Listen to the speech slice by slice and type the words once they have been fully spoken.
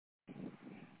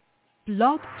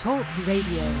Blog Talk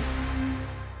Radio.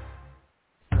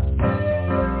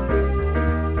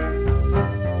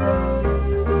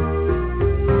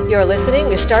 You're listening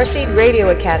to Starseed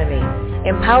Radio Academy,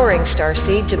 empowering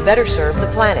Starseed to better serve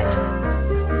the planet.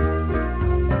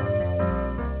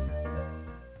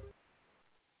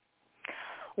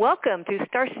 Welcome to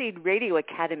Starseed Radio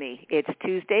Academy. It's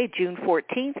Tuesday, June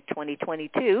 14th,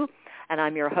 2022, and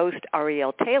I'm your host,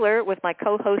 Ariel Taylor, with my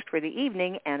co-host for the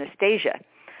evening, Anastasia.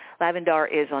 Lavendar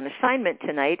is on assignment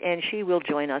tonight, and she will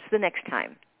join us the next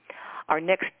time. Our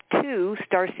next two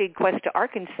Starseed Quest to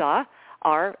Arkansas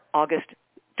are August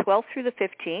 12th through the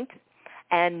 15th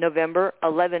and November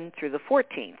 11th through the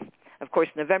 14th. Of course,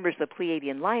 November is the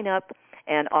Pleiadian lineup,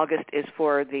 and August is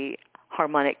for the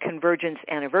Harmonic Convergence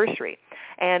anniversary.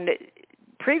 And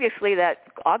previously that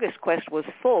August quest was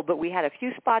full, but we had a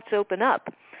few spots open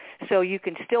up. So you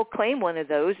can still claim one of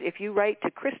those if you write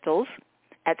to Crystals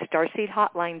at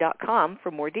starseedhotline.com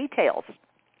for more details.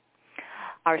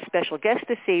 Our special guest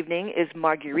this evening is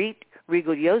Marguerite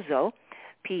Rigoglioso,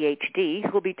 PhD,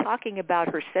 who will be talking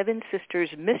about her Seven Sisters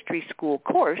Mystery School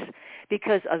course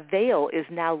because a veil is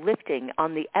now lifting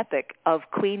on the epic of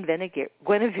Queen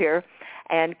Guinevere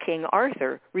and King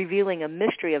Arthur, revealing a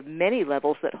mystery of many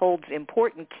levels that holds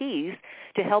important keys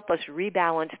to help us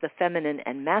rebalance the feminine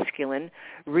and masculine,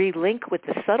 relink with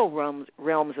the subtle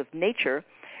realms of nature,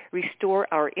 restore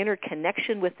our inner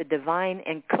connection with the divine,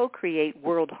 and co-create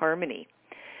world harmony.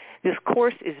 This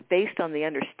course is based on the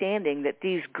understanding that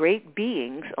these great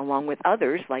beings, along with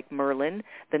others like Merlin,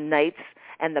 the knights,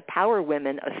 and the power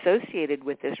women associated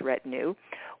with this retinue,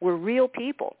 were real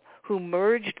people who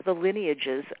merged the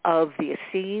lineages of the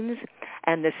Essenes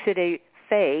and the Cide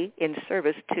Fae in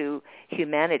service to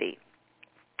humanity.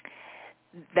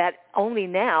 That only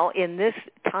now, in this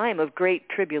time of great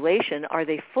tribulation, are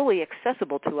they fully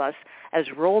accessible to us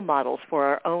as role models for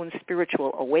our own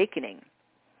spiritual awakening.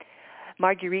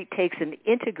 Marguerite takes an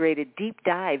integrated deep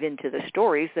dive into the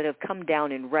stories that have come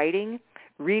down in writing,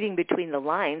 reading between the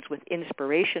lines with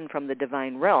inspiration from the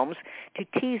divine realms to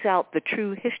tease out the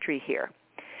true history here,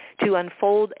 to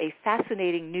unfold a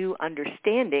fascinating new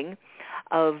understanding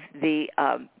of the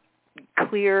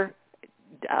clear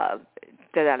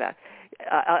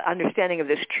understanding of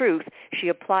this truth. She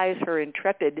applies her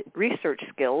intrepid research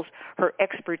skills, her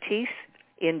expertise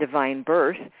in divine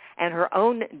birth, and her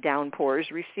own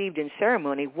downpours received in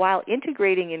ceremony while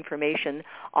integrating information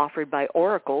offered by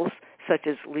oracles such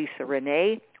as Lisa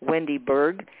Renee, Wendy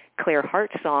Berg, Claire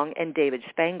Hartsong, and David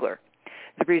Spangler.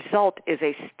 The result is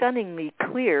a stunningly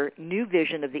clear new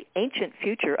vision of the ancient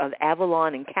future of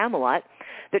Avalon and Camelot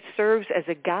that serves as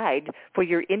a guide for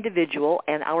your individual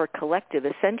and our collective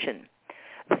ascension.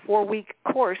 The 4-week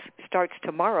course starts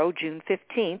tomorrow, June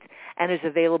 15th, and is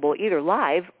available either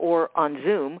live or on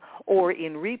Zoom or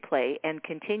in replay and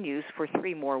continues for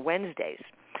 3 more Wednesdays.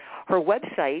 Her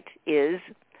website is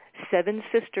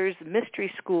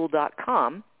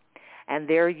sevensistersmysteryschool.com, and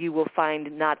there you will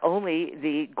find not only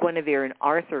the Guinevere and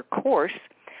Arthur course,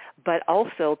 but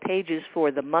also pages for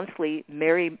the monthly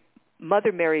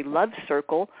Mother Mary Love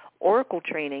Circle, Oracle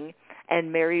Training,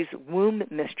 and Mary's Womb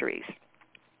Mysteries.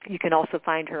 You can also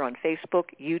find her on Facebook,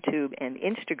 YouTube, and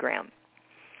Instagram.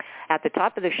 At the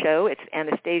top of the show, it's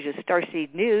Anastasia's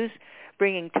Starseed News,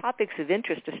 bringing topics of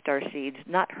interest to Starseeds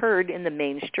not heard in the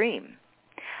mainstream.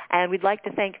 And we'd like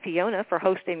to thank Fiona for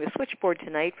hosting the switchboard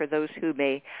tonight for those who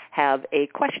may have a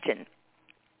question.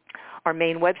 Our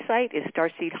main website is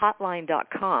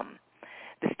starseedhotline.com.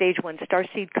 The Stage 1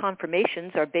 Starseed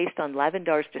confirmations are based on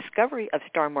Lavendar's discovery of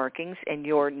star markings in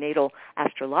your natal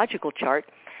astrological chart,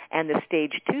 and the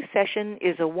Stage 2 session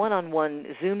is a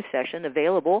one-on-one Zoom session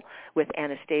available with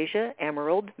Anastasia,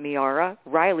 Emerald, Miara,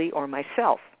 Riley, or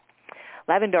myself.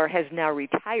 Lavendar has now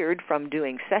retired from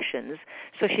doing sessions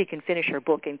so she can finish her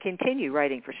book and continue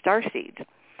writing for Starseeds.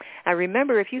 Now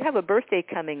remember, if you have a birthday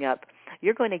coming up,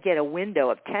 you're going to get a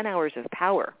window of 10 hours of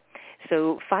power.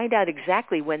 So find out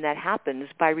exactly when that happens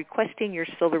by requesting your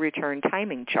Silver Return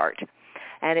timing chart.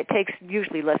 And it takes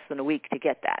usually less than a week to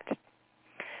get that.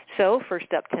 So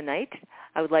first up tonight,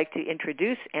 I would like to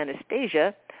introduce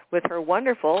Anastasia with her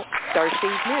wonderful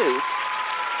Starseed News.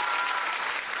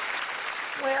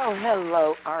 Well,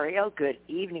 hello, Ariel. Good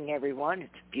evening, everyone.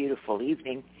 It's a beautiful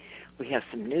evening. We have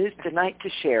some news tonight to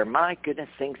share. My goodness,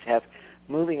 things have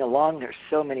moving along. There's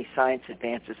so many science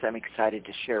advances I'm excited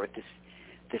to share with this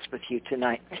with you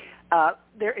tonight.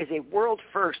 There is a world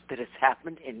first that has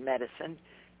happened in medicine.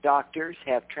 Doctors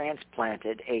have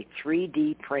transplanted a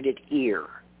 3D printed ear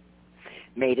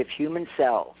made of human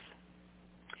cells.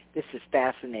 This is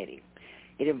fascinating.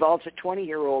 It involves a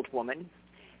 20-year-old woman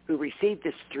who received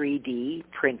this 3D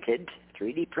printed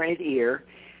 3D printed ear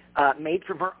made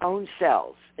from her own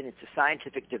cells. And it's a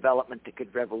scientific development that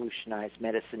could revolutionize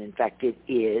medicine. In fact, it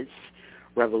is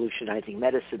revolutionizing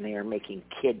medicine. They are making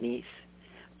kidneys,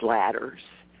 bladders,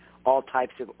 all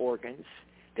types of organs.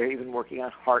 They're even working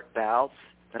on heart valves.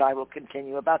 But I will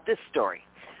continue about this story.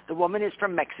 The woman is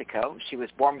from Mexico. She was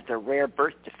born with a rare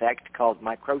birth defect called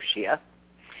microtia.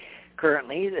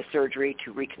 Currently, the surgery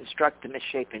to reconstruct the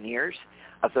misshapen ears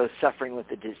of those suffering with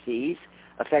the disease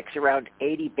affects around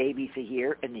 80 babies a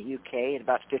year in the UK and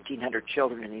about 1,500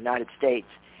 children in the United States.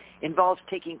 Involves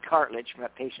taking cartilage from a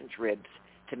patient's ribs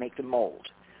to make the mold,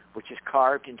 which is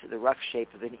carved into the rough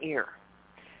shape of an ear.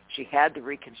 She had the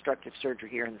reconstructive surgery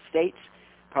here in the States,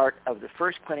 part of the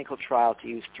first clinical trial to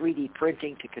use 3D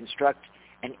printing to construct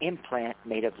an implant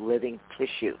made of living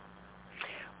tissue.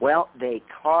 Well, they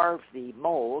carve the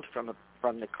mold from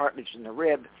the cartilage in the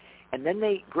rib, and then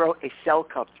they grow a cell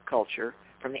culture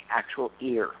from the actual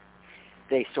ear.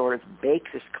 They sort of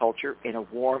bake this culture in a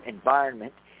warm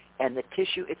environment, and the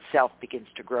tissue itself begins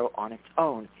to grow on its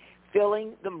own,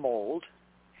 filling the mold.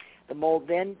 The mold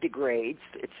then degrades.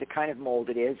 It's the kind of mold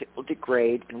it is. It will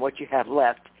degrade, and what you have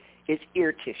left is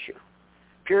ear tissue,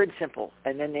 pure and simple,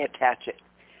 and then they attach it.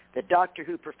 The doctor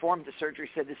who performed the surgery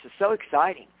said, "This is so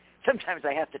exciting. Sometimes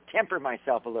I have to temper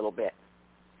myself a little bit."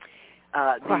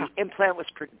 The implant was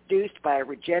produced by a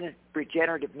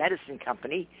regenerative medicine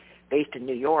company based in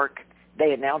New York.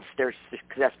 They announced their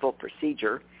successful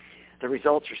procedure. The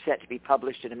results are set to be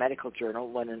published in a medical journal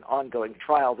when an ongoing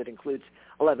trial that includes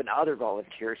 11 other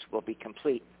volunteers will be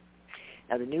complete.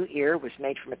 Now, the new ear was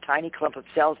made from a tiny clump of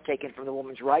cells taken from the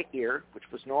woman's right ear, which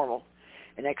was normal,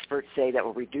 and experts say that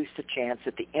will reduce the chance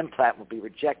that the implant will be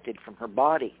rejected from her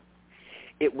body.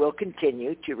 It will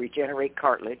continue to regenerate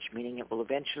cartilage, meaning it will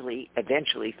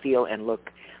eventually feel and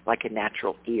look like a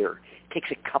natural ear. It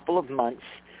takes a couple of months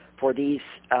for these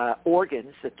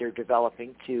organs that they're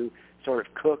developing to sort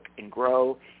of cook and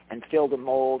grow and fill the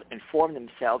mold and form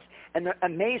themselves. And the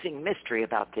amazing mystery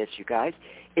about this, you guys,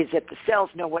 is that the cells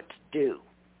know what to do.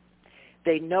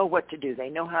 They know what to do.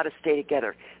 They know how to stay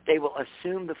together. They will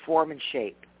assume the form and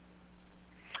shape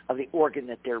of the organ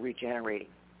that they're regenerating.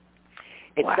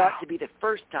 It's thought to be the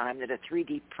first time that a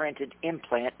 3D printed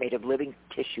implant made of living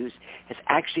tissues has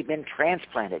actually been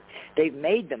transplanted. They've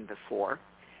made them before.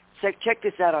 So check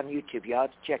this out on YouTube. You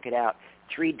ought to check it out.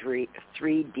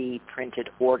 3D printed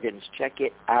organs. Check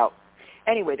it out.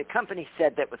 Anyway, the company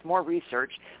said that with more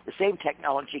research, the same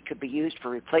technology could be used for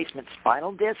replacement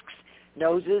spinal discs,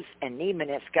 noses, and knee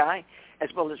menisci, as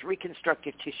well as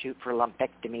reconstructive tissue for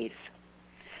lumpectomies.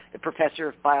 The professor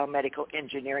of biomedical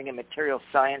engineering and material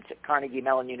science at Carnegie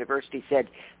Mellon University said,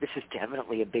 "This is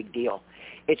definitely a big deal.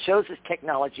 It shows this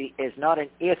technology is not an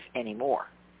if anymore.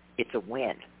 It's a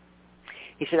when."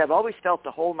 He said, "I've always felt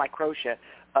the whole microtia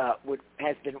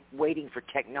has been waiting for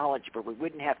technology, but we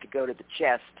wouldn't have to go to the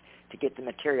chest to get the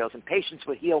materials, and patients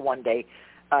would heal one day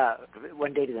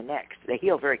to the next. They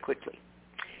heal very quickly."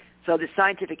 So the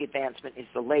scientific advancement is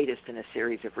the latest in a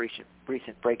series of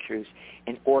recent breakthroughs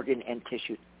in organ and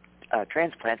tissue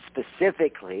transplants,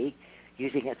 specifically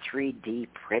using a 3D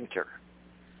printer.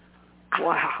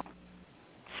 Wow.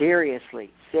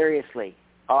 Seriously.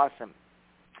 Awesome.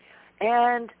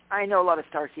 And I know a lot of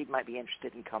Starseed might be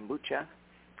interested in kombucha.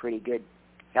 Pretty good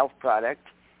health product.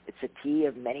 It's a tea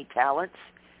of many talents.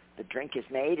 The drink is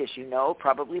made, as you know,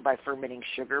 probably by fermenting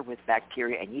sugar with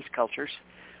bacteria and yeast cultures,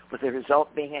 with the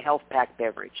result being a health pack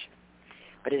beverage.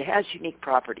 But it has unique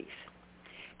properties.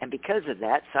 And because of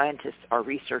that, scientists are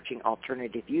researching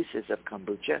alternative uses of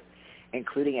kombucha,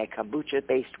 including a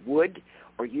kombucha-based wood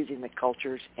or using the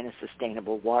cultures in a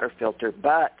sustainable water filter.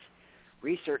 But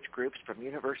research groups from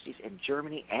universities in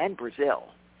Germany and Brazil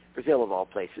of all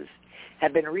places,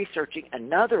 have been researching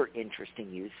another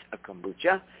interesting use of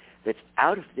kombucha that's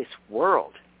out of this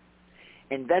world,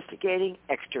 investigating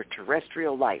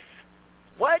extraterrestrial life.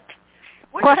 What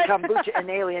does kombucha and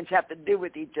aliens have to do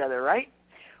with each other, right?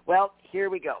 Well, here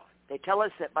we go. They tell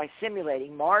us that by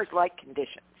simulating Mars-like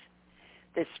conditions,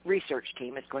 this research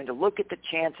team is going to look at the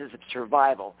chances of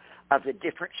survival of the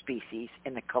different species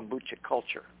in the kombucha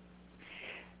culture.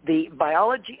 The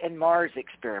Biology and Mars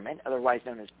experiment, otherwise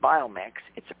known as BioMex,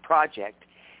 it's a project,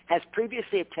 has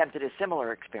previously attempted a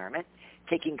similar experiment,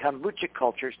 taking kombucha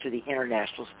cultures to the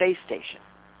International Space Station.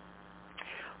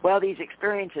 Well, these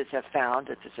experiences have found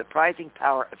that the surprising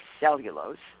power of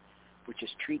cellulose, which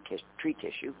is tree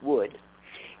tissue, wood,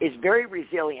 is very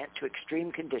resilient to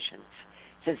extreme conditions,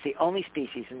 since the only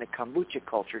species in the kombucha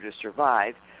culture to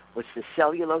survive was the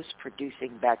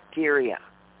cellulose-producing bacteria.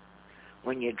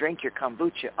 When you drink your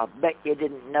kombucha, I'll bet you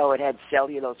didn't know it had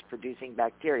cellulose-producing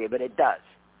bacteria, but it does.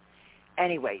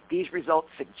 Anyway, these results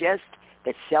suggest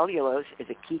that cellulose is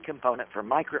a key component for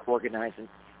microorganisms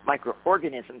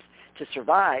to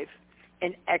survive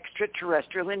in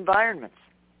extraterrestrial environments.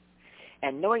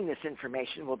 And knowing this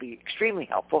information will be extremely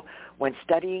helpful when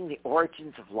studying the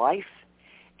origins of life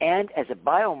and as a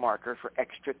biomarker for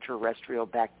extraterrestrial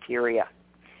bacteria.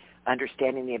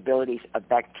 Understanding the abilities of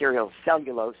bacterial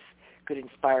cellulose could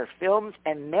inspire films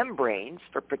and membranes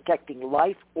for protecting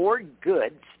life or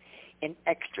goods in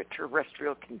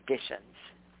extraterrestrial conditions.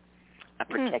 A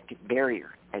protective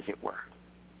barrier, as it were.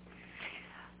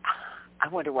 I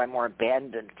wonder why more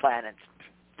abandoned planets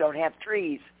don't have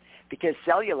trees, because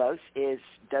cellulose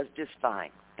does just fine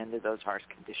under those harsh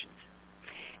conditions.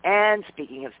 And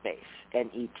speaking of space and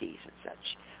ETs and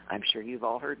such, I'm sure you've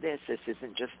all heard this. This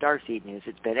isn't just Starseed news.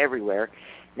 It's been everywhere.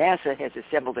 NASA has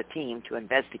assembled a team to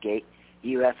investigate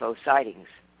UFO sightings.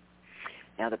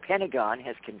 Now, the Pentagon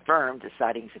has confirmed the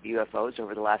sightings of UFOs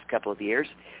over the last couple of years.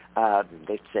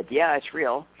 They've said, yeah, it's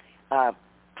real.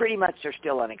 Pretty much they're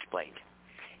still unexplained.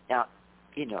 Now,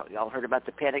 y'all heard about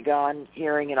the Pentagon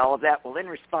hearing and all of that. Well, in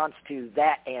response to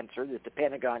that answer that the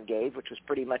Pentagon gave, which was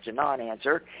pretty much a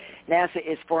non-answer, NASA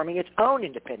is forming its own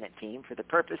independent team for the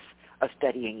purpose of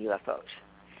studying UFOs.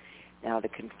 Now, the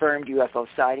confirmed UFO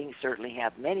sightings certainly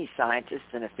have many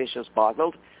scientists and officials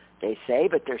boggled, they say,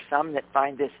 but there's some that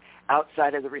find this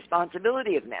outside of the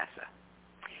responsibility of NASA.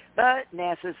 But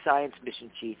NASA's science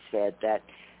mission chief said that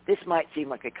this might seem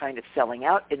like a kind of selling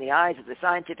out in the eyes of the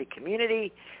scientific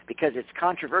community because it's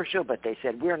controversial, but they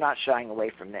said, we're not shying away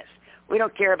from this. We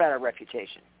don't care about our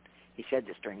reputation. He said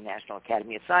this during the National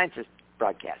Academy of Sciences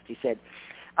broadcast. He said,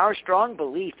 our strong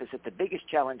belief is that the biggest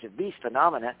challenge of these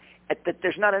phenomena is that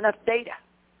there's not enough data.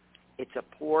 It's a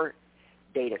poor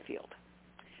data field.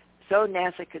 So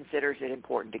NASA considers it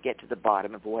important to get to the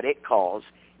bottom of what it calls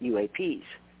UAPs.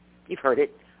 You've heard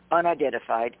it,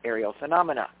 unidentified aerial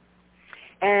phenomena.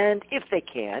 And if they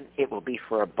can, it will be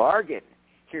for a bargain.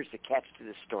 Here's the catch to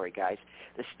this story, guys.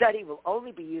 The study will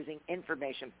only be using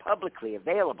information publicly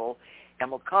available and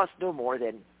will cost no more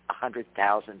than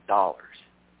 $100,000.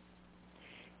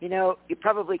 You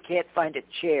probably can't find a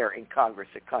chair in Congress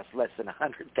that costs less than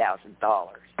 $100,000.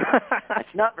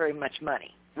 That's not very much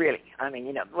money, really. I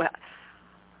mean, a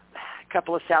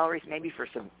couple of salaries maybe for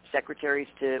some secretaries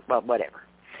whatever.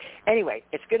 Anyway,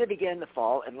 it's going to begin in the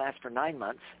fall and last for 9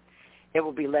 months. It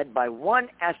will be led by one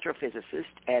astrophysicist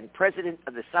and president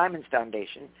of the Simons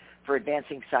Foundation for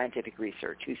Advancing Scientific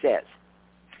Research, who says,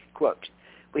 quote,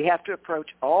 we have to approach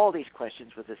all these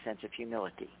questions with a sense of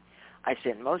humility. I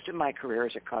spent most of my career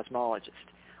as a cosmologist.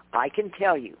 I can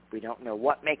tell you we don't know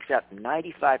what makes up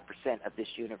 95% of this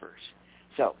universe.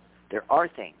 So there are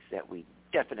things that we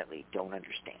definitely don't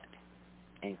understand,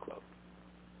 end quote.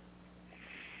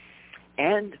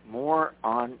 And more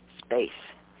on space.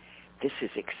 This is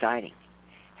exciting.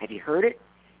 Have you heard it?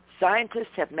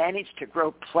 Scientists have managed to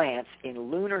grow plants in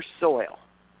lunar soil,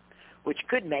 which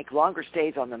could make longer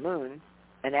stays on the moon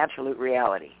an absolute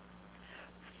reality.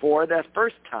 For the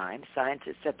first time,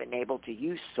 scientists have been able to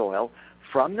use soil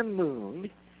from the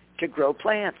moon to grow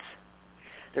plants.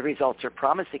 The results are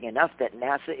promising enough that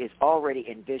NASA is already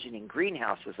envisioning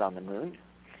greenhouses on the moon.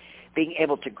 Being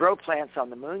able to grow plants on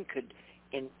the moon could,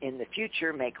 in the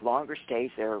future, make longer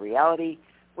stays there a reality,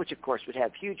 which, of course, would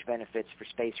have huge benefits for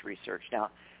space research.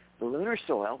 Now, the lunar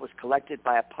soil was collected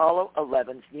by Apollo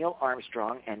 11's Neil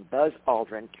Armstrong and Buzz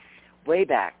Aldrin way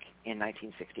back in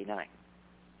 1969.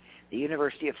 The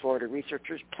University of Florida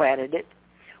researchers planted it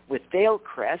with veil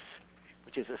cress,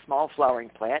 which is a small flowering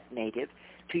plant native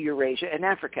to Eurasia and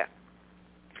Africa.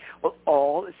 Well,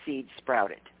 all the seeds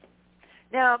sprouted.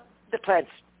 Now, the plants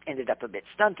ended up a bit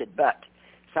stunted, but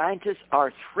scientists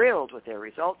are thrilled with their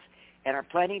results and are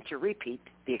planning to repeat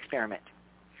the experiment.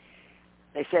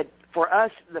 They said, for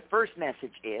us, the first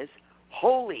message is,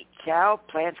 holy cow,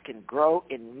 plants can grow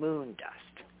in moon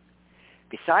dust.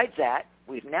 Besides that,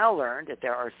 we've now learned that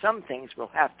there are some things we'll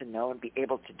have to know and be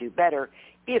able to do better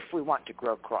if we want to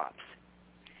grow crops.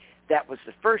 That was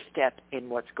the first step in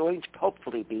what's going to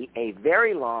hopefully be a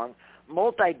very long,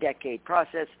 multi-decade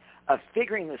process of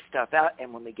figuring this stuff out,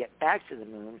 and when we get back to the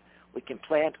moon, we can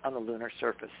plant on the lunar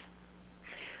surface.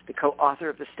 The co-author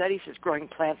of the study says growing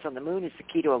plants on the moon is the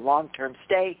key to a long-term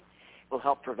stay. It will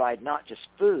help provide not just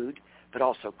food, but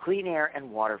also clean air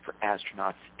and water for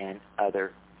astronauts and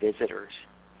other visitors.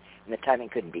 And the timing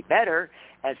couldn't be better,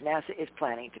 as NASA is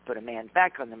planning to put a man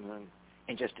back on the moon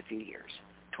in just a few years,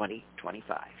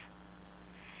 2025.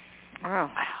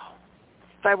 Wow.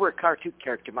 If I were a cartoon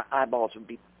character, my eyeballs would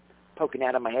be poking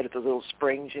out of my head with the little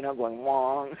springs, going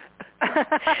wong.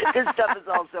 This stuff is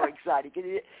all so exciting.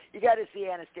 You got to see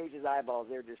Anastasia's eyeballs.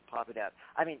 They're just popping out.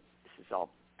 I mean, is all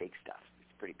big stuff.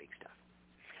 It's pretty big stuff.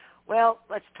 Well,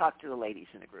 let's talk to the ladies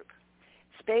in the group.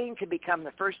 Spain could become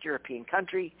the first European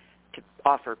country to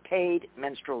offer paid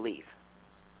menstrual leave.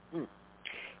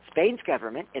 Spain's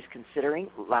government is considering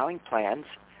plans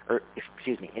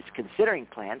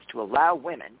to allow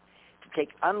women to take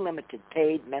unlimited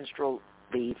paid menstrual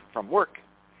leave from work.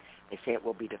 They say it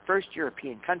will be the first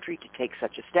European country to take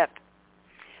such a step.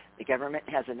 The government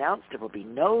has announced there will be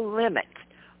no limit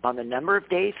on the number of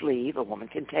days leave a woman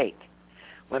can take.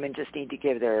 Women just need to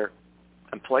give their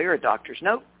employer a doctor's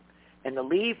note, and the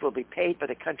leave will be paid by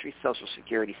the country's social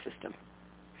security system.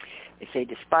 They say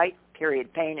despite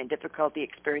period pain and difficulty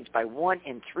experienced by 1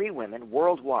 in 3 women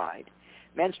worldwide,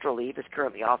 menstrual leave is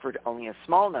currently offered only in a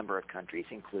small number of countries,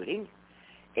 including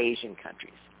Asian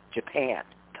countries, Japan,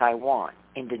 Taiwan,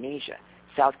 Indonesia,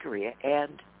 South Korea,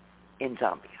 and in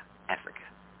Zambia, Africa.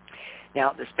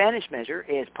 Now, the Spanish measure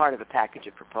is part of a package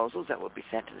of proposals that will be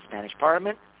sent to the Spanish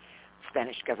Parliament. The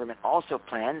Spanish government also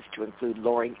plans to include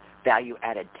lowering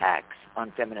value-added tax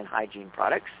on feminine hygiene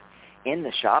products in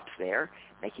the shops there,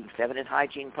 making feminine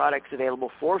hygiene products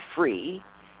available for free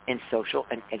in social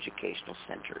and educational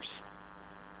centers.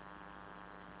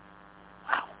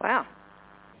 Wow.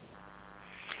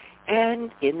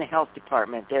 And in the health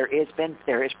department, there is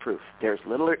proof. There's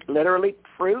literally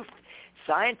proof,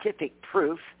 scientific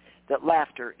proof, that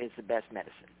laughter is the best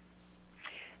medicine.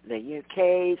 The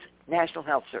UK's National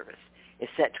Health Service is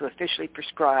set to officially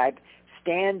prescribe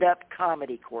stand-up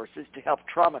comedy courses to help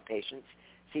trauma patients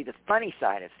see the funny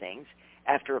side of things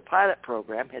after a pilot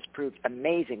program has proved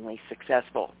amazingly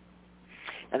successful.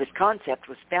 Now, this concept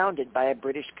was founded by a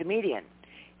British comedian.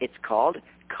 It's called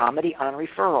Comedy on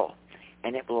Referral,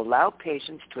 and it will allow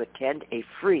patients to attend a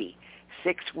free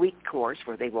 6-week course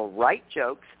where they will write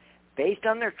jokes based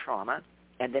on their trauma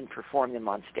and then perform them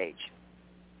on stage.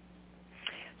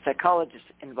 Psychologist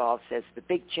involved says the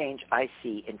big change I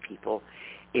see in people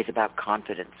is about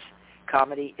confidence.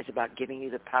 Comedy is about giving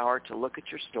you the power to look at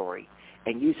your story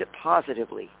and use it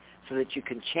positively so that you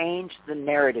can change the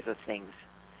narrative of things.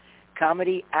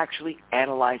 Comedy actually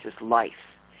analyzes life,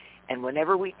 and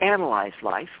whenever we analyze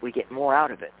life, we get more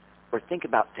out of it or think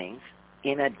about things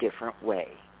in a different way.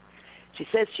 She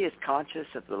says she is conscious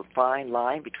of the fine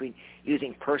line between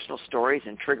using personal stories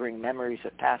and triggering memories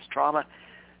of past trauma,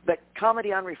 but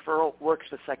Comedy on Referral works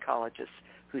with psychologists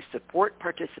who support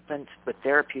participants with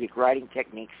therapeutic writing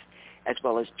techniques, as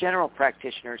well as general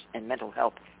practitioners and mental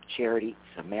health charity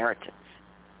Samaritans.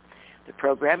 The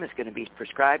program is going to be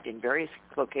prescribed in various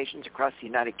locations across the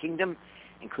United Kingdom,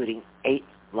 including 8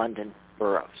 London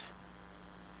boroughs.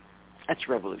 That's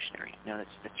revolutionary.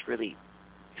 That's really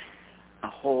a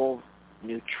whole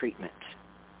new treatment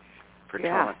for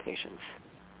trauma patients.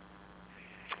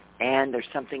 And there's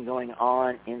something going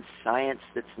on in science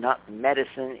that's not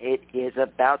medicine. It is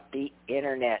about the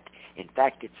Internet. In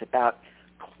fact, it's about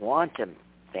quantum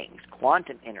things,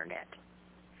 quantum Internet.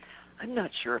 I'm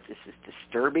not sure if this is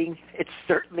disturbing. It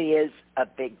certainly is a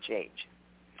big change.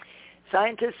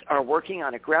 Scientists are working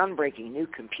on a groundbreaking new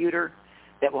computer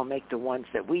that will make the ones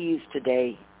that we use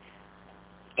today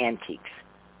antiques.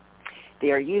 They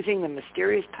are using the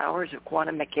mysterious powers of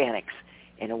quantum mechanics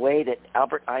in a way that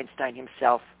Albert Einstein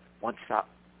himself once thought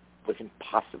was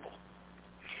impossible.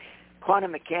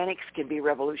 Quantum mechanics can be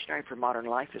revolutionary for modern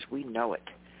life as we know it.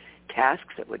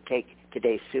 Tasks that would take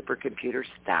today's supercomputers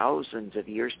thousands of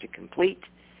years to complete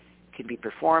can be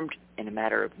performed in a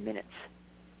matter of minutes.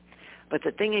 But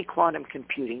the thing in quantum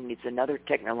computing needs another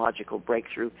technological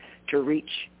breakthrough to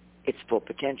reach its full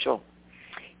potential.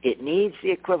 It needs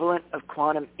the equivalent of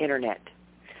quantum internet,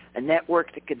 a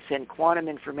network that can send quantum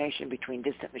information between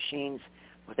distant machines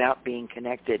without being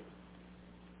connected.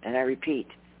 And I repeat,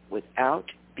 without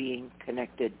being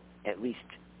connected, at least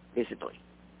visibly.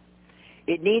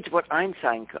 It needs what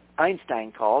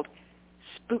Einstein called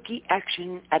spooky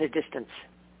action at a distance.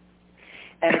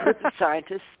 And a group of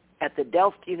scientists at the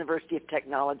Delft University of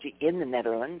Technology in the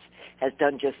Netherlands has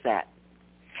done just that.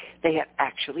 They have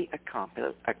actually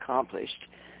accomplished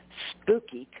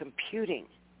spooky computing.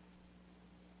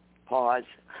 Pause.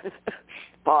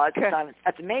 Pause. Silence.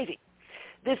 That's amazing.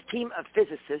 This team of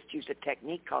physicists used a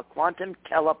technique called quantum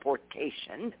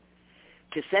teleportation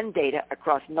to send data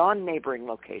across non-neighboring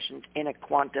locations in a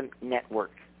quantum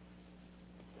network.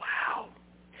 Wow.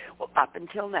 Well, up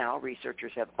until now,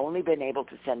 researchers have only been able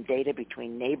to send data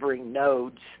between neighboring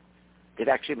nodes. They've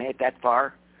actually made it that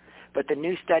far. But the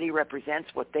new study represents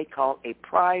what they call a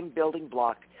prime building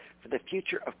block for the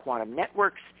future of quantum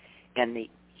networks, and the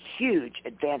huge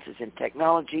advances in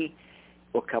technology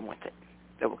will come with it.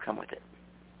 That will come with it.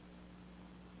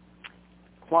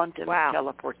 Quantum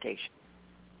teleportation.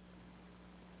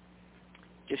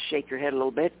 just shake your head a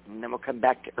little bit, and then we'll come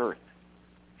back to Earth.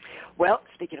 Well,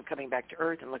 speaking of coming back to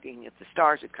Earth and looking at the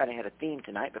stars, we've kind of had a theme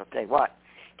tonight, but I'll tell you what.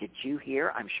 Did you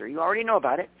hear, I'm sure you already know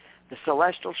about it, the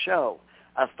celestial show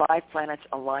of 5 planets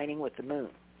aligning with the moon?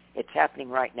 It's happening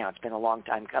right now. It's been a long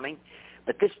time coming.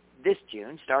 But this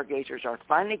June, stargazers are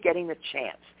finally getting the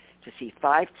chance to see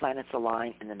 5 planets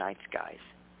align in the night skies.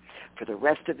 For the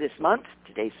rest of this month,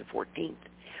 today's the 14th,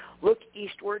 look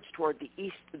eastwards toward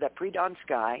the pre-dawn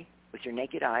sky with your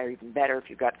naked eye, or even better if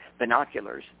you've got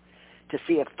binoculars, to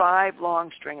see a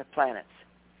 5-long string of planets.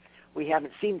 We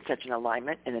haven't seen such an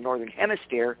alignment in the northern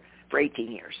hemisphere for 18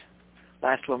 years.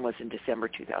 Last one was in December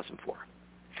 2004.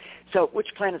 So which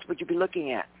planets would you be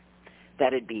looking at?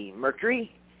 That'd be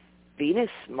Mercury, Venus,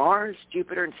 Mars,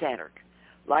 Jupiter, and Saturn,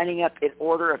 lining up in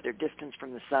order of their distance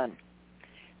from the sun.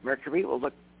 Mercury will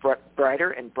look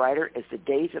brighter and brighter as the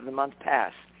days of the month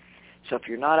pass. So if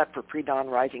you're not up for pre-dawn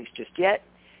risings just yet,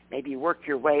 maybe you work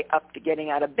your way up to getting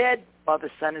out of bed while the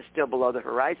sun is still below the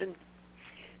horizon.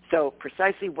 So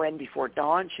precisely when before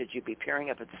dawn should you be peering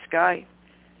up at the sky?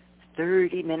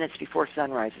 30 minutes before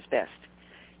sunrise is best.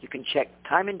 You can check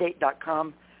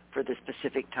timeanddate.com for the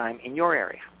specific time in your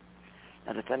area.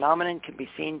 Now, the phenomenon can be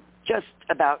seen just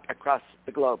about across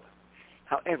the globe.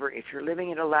 However, if you're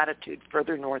living at a latitude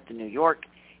further north than New York,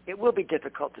 it will be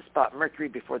difficult to spot Mercury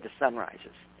before the sun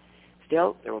rises.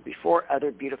 Still, there will be 4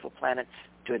 other beautiful planets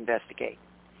to investigate.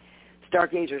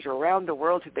 Stargazers around the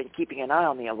world who've been keeping an eye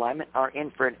on the alignment are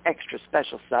in for an extra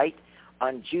special sight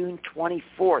on June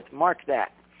 24th. Mark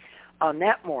that. On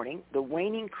that morning, the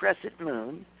waning crescent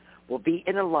moon will be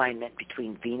in alignment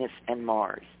between Venus and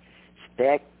Mars.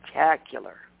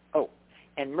 Spectacular. Oh,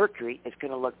 and Mercury is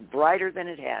going to look brighter than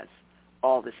it has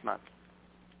all this month.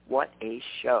 What a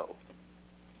show.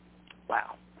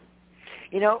 Wow.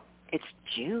 You know, it's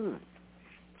June.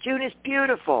 June is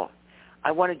beautiful.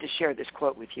 I wanted to share this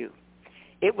quote with you.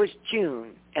 It was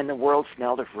June, and the world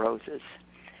smelled of roses.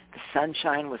 The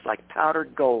sunshine was like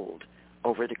powdered gold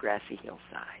over the grassy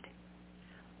hillside.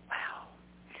 Wow.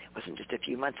 It wasn't just a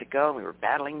few months ago. We were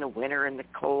battling the winter and the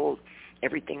cold.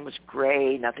 Everything was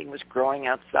gray. Nothing was growing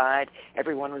outside.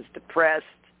 Everyone was depressed.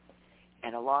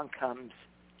 And along comes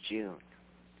June.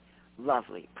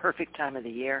 Lovely, perfect time of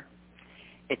the year.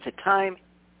 It's a time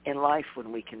in life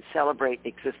when we can celebrate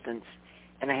existence.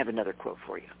 And I have another quote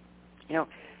for you. You know,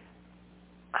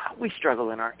 we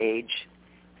struggle in our age.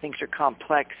 Things are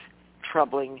complex,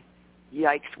 troubling.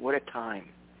 Yikes, what a time.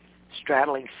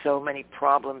 Straddling so many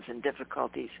problems and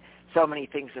difficulties, so many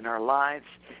things in our lives,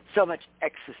 so much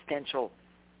existential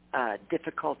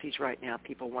difficulties right now,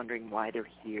 people wondering why they're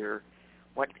here.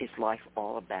 What is life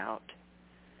all about?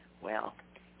 Well,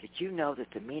 did you know that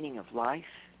the meaning of life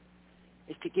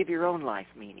is to give your own life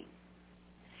meaning?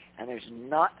 And there's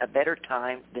not a better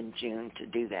time than June to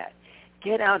do that.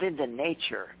 Get out into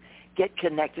nature. Get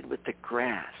connected with the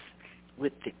grass,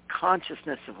 with the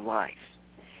consciousness of life.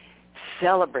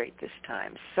 Celebrate this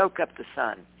time. Soak up the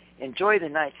sun. Enjoy the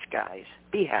night skies.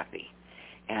 Be happy.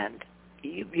 And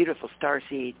you beautiful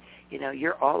starseed, you know,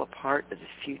 you're all a part of the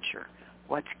future.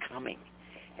 What's coming?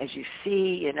 As you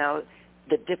see, you know,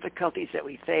 the difficulties that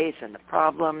we face and the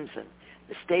problems and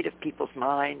the state of people's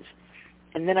minds.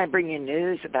 And then I bring you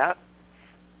news about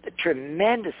the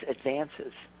tremendous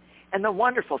advances and the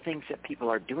wonderful things that people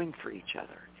are doing for each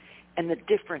other and the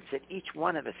difference that each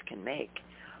one of us can make.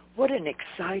 What an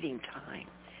exciting time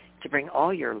to bring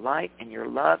all your light and your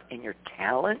love and your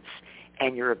talents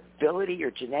and your ability,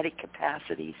 your genetic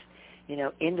capacities, you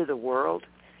know, into the world.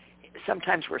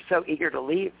 Sometimes we're so eager to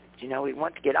leave, you know, we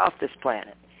want to get off this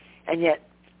planet. And yet,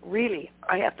 really,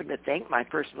 I happen to think, my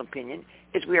personal opinion,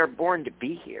 is we are born to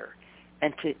be here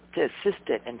and to assist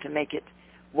it and to make it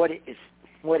what it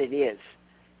is,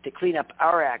 to clean up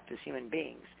our act as human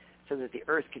beings so that the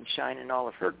earth can shine in all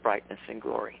of her brightness and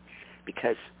glory.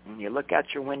 Because when you look out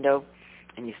your window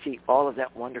and you see all of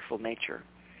that wonderful nature,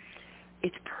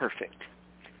 it's perfect.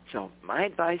 So my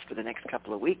advice for the next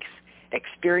couple of weeks,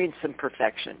 experience some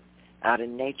perfection out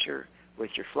in nature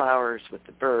with your flowers, with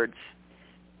the birds.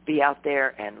 Be out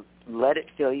there and let it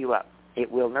fill you up. It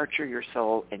will nurture your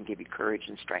soul and give you courage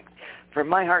and strength. From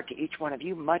my heart to each one of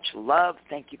you, much love.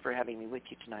 Thank you for having me with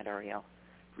you tonight, Ariel.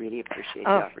 Really appreciate the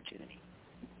opportunity.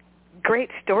 Great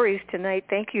stories tonight.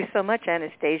 Thank you so much,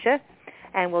 Anastasia.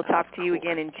 And we'll talk to you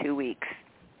again in 2 weeks.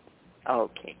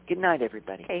 Okay. Good night,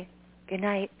 everybody. Okay. Good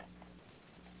night.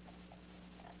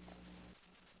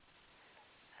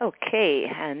 Okay,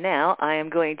 and now I am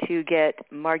going to get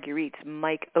Marguerite's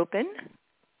mic open.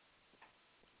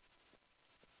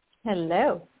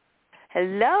 Hello.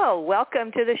 Hello.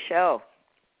 Welcome to the show.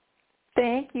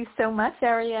 Thank you so much,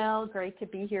 Ariel. Great to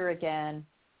be here again.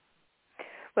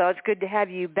 Well, it's good to have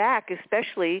you back,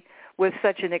 especially with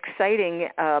such an exciting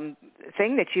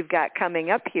thing that you've got coming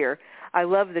up here. I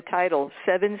love the title,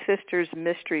 Seven Sisters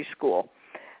Mystery School.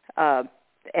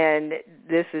 And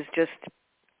this is just,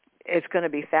 it's going to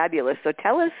be fabulous. So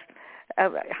tell us,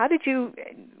 how did you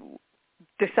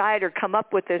decide or come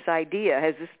up with this idea?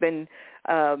 Has this been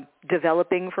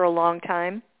developing for a long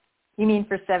time? You mean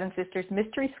for Seven Sisters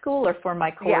Mystery School or for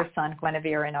my course on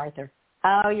Guinevere and Arthur?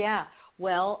 Oh, yeah.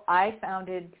 Well, I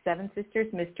founded Seven Sisters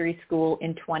Mystery School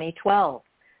in 2012.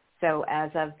 So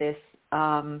as of this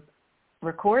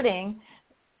recording,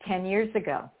 10 years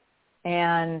ago.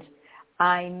 And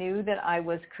I knew that I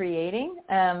was creating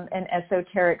an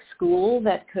esoteric school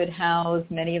that could house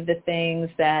many of the things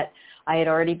that I had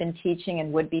already been teaching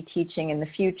and would be teaching in the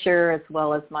future, as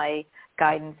well as my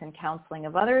guidance and counseling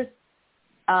of others.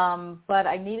 But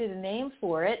I needed a name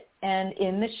for it, and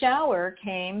in the shower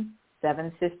came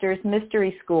Seven Sisters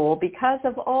Mystery School because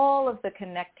of all of the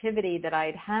connectivity that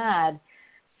I'd had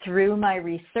through my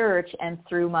research and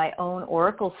through my own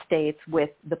oracle states with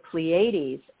the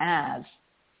Pleiades as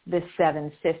the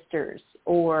seven sisters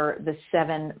or the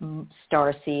seven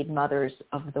starseed mothers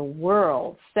of the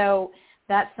world. So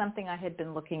that's something I had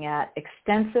been looking at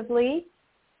extensively,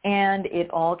 and it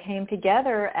all came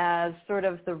together as sort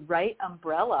of the right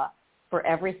umbrella for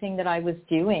everything that I was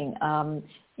doing.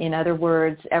 In other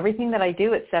words, everything that I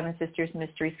do at Seven Sisters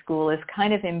Mystery School is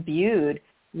kind of imbued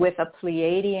with a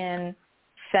Pleiadian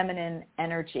feminine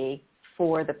energy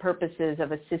for the purposes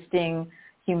of assisting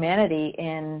humanity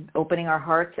in opening our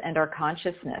hearts and our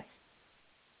consciousness.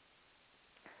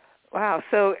 Wow.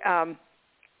 So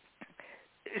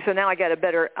now I got a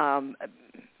better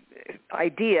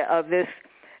idea of this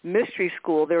mystery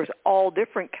school. There's all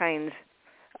different kinds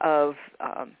of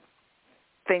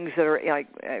things that are, like,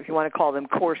 if you want to call them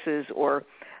courses or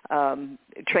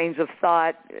trains of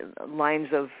thought, lines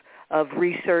of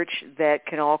research that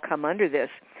can all come under this.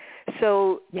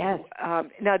 So yes.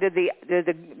 Now, did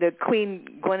the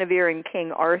Queen Guinevere and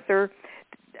King Arthur,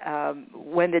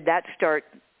 when did that start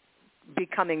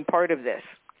becoming part of this?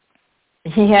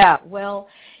 Yeah, well,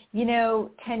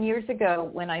 10 years ago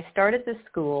when I started the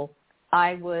school,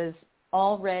 I was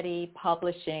already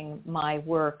publishing my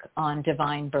work on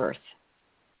divine birth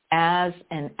as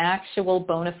an actual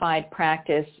bona fide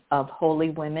practice of holy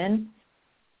women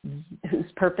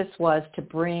whose purpose was to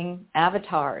bring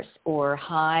avatars or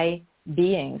high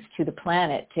beings to the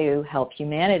planet to help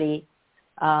humanity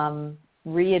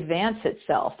re-advance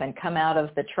itself and come out of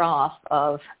the trough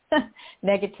of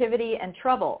negativity and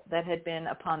trouble that had been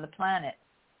upon the planet.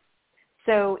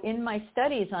 So in my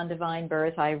studies on divine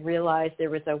birth, I realized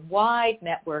there was a wide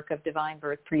network of divine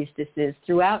birth priestesses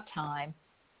throughout time,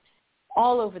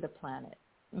 all over the planet.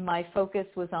 My focus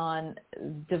was on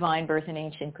divine birth in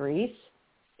ancient Greece,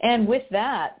 and with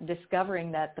that,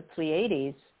 discovering that the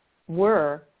Pleiades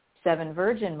were seven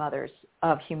virgin mothers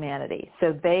of humanity.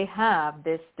 So they have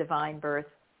this divine birth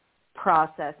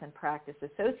process and practice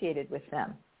associated with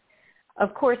them.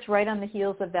 Of course, right on the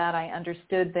heels of that, I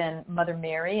understood then Mother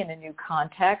Mary in a new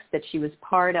context, that she was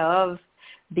part of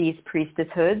these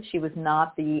priestesshoods. She was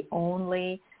not the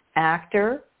only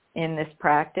actor in this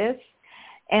practice.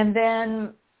 And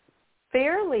then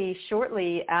fairly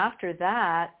shortly after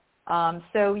that,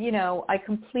 I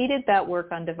completed that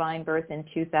work on divine birth in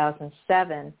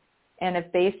 2007 and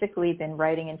have basically been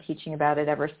writing and teaching about it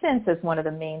ever since as one of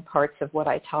the main parts of what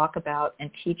I talk about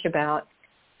and teach about.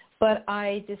 But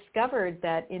I discovered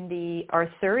that in the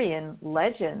Arthurian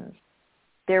legends,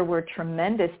 there were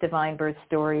tremendous divine birth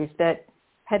stories that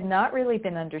had not really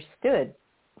been understood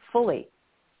fully,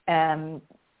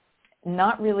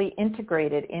 not really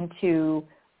integrated into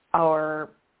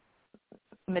our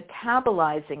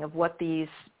metabolizing of what these,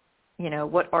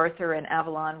 what Arthur and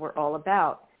Avalon were all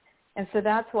about. And so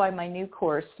that's why my new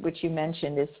course, which you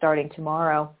mentioned, is starting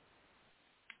tomorrow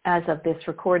as of this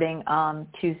recording on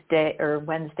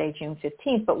Wednesday, June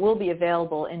 15th, but will be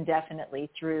available indefinitely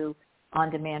through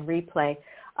on-demand replay.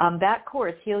 That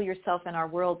course, Heal Yourself in Our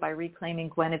World by Reclaiming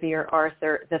Guinevere,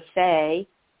 Arthur, the Fae,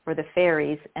 or the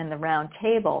Fairies, and the Round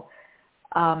Table,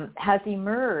 has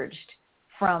emerged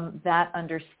from that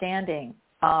understanding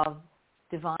of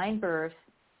divine birth,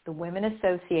 the women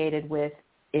associated with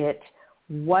it,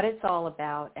 what it's all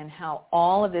about, and how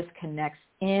all of this connects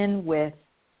in with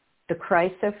the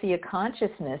Christ Sophia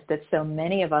consciousness that so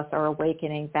many of us are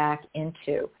awakening back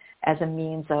into as a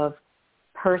means of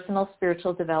personal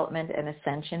spiritual development and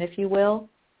ascension, if you will,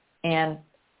 and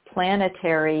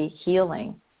planetary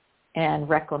healing and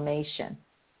reclamation.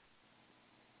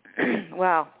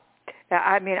 Wow.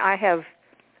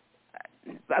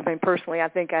 Personally, I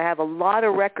think I have a lot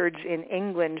of records in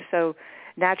England, so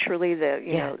naturally,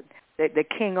 the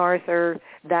King Arthur,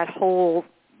 that whole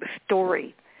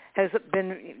story has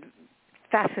been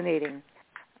fascinating.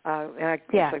 And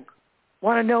I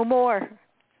want to know more.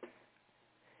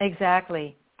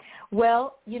 Exactly.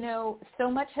 Well, so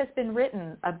much has been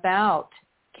written about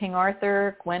King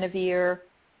Arthur, Guinevere,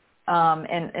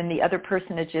 and the other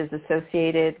personages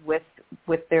associated with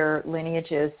their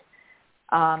lineages.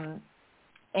 And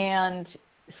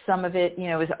some of it,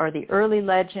 are the early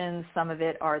legends. Some of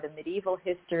it are the medieval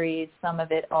histories. Some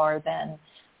of it are then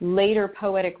later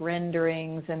poetic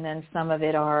renderings. And then some of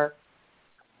it are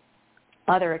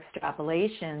other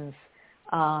extrapolations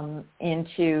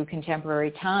into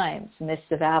contemporary times, myths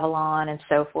of Avalon and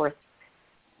so forth.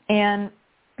 And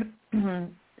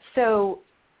so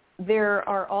there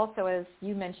are also, as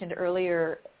you mentioned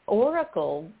earlier,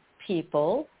 oracle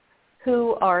people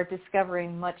who are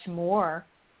discovering much more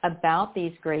about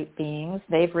these great beings.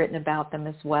 They've written about them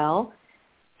as well.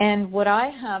 And what I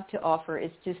have to offer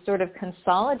is to sort of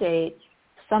consolidate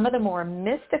some of the more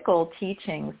mystical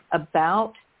teachings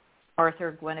about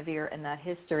Arthur, Guinevere, and that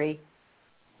history,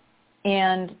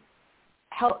 and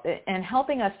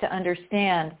helping us to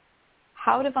understand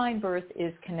how divine birth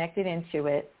is connected into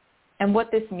it and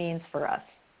what this means for us,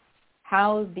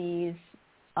 how these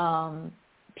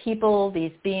people,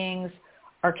 these beings,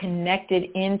 are connected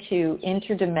into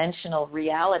interdimensional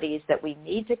realities that we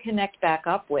need to connect back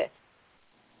up with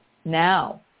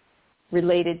now,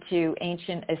 related to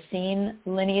ancient Essene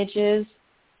lineages,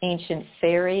 ancient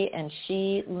fairy and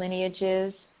Sidhe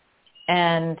lineages,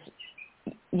 and,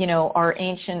 our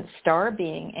ancient star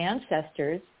being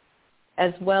ancestors,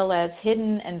 as well as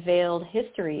hidden and veiled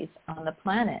histories on the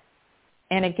planet.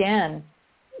 And again,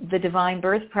 the divine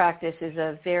birth practice is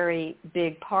a very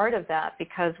big part of that,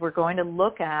 because we're going to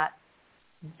look at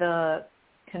the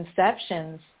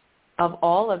conceptions of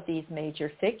all of these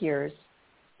major figures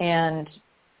and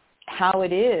how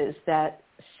it is that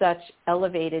such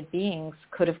elevated beings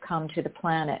could have come to the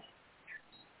planet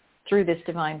through this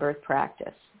divine birth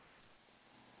practice.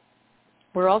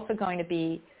 We're also going to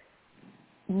be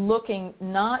looking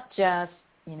not just,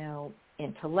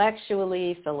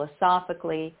 intellectually,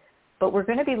 philosophically, but we're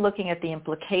going to be looking at the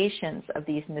implications of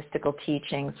these mystical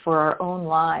teachings for our own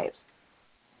lives.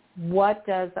 What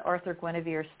does the Arthur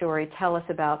Guinevere story tell us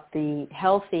about the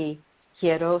healthy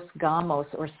hieros gamos,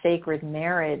 or sacred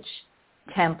marriage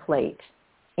template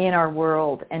in our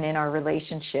world and in our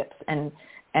relationships,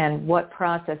 and what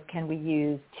process can we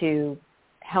use to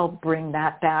help bring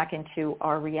that back into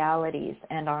our realities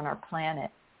and on our planet?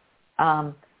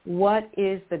 What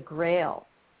is the Grail,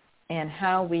 and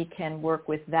how we can work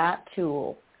with that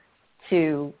tool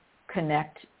to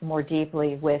connect more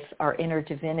deeply with our inner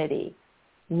divinity?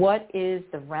 What is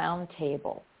the round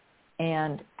table,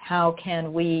 and how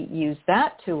can we use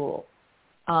that tool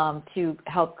to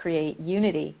help create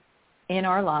unity in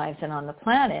our lives and on the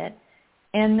planet?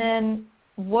 And then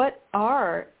what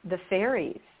are the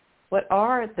fairies? What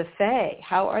are the fae?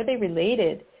 How are they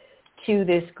related to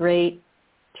this great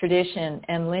tradition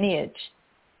and lineage?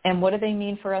 And what do they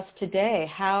mean for us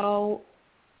today? How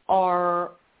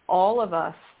are all of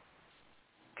us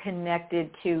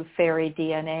connected to fairy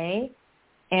DNA?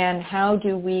 And how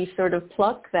do we sort of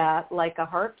pluck that like a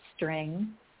harp string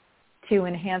to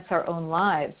enhance our own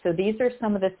lives? So these are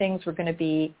some of the things we're going to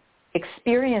be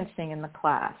experiencing in the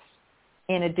class,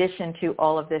 in addition to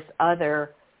all of this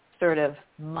other sort of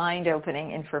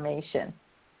mind-opening information.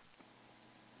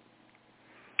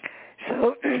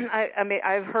 So,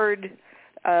 I've heard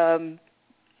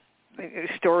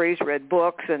stories, read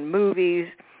books and movies.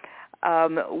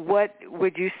 What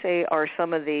would you say are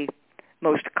some of the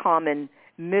most common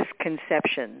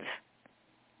misconceptions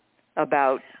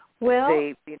about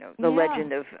the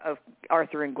legend of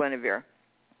Arthur and Guinevere?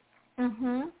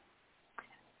 Mm-hmm.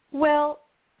 Well,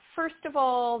 first of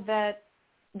all, that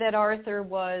Arthur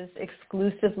was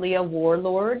exclusively a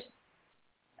warlord.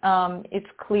 It's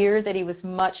clear that he was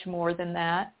much more than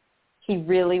that. He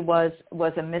really was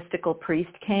a mystical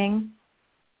priest king.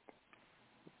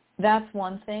 That's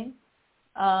one thing.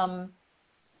 The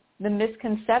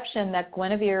misconception that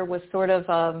Guinevere was sort of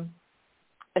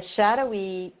a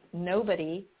shadowy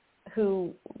nobody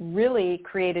who really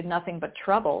created nothing but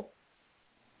trouble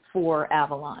for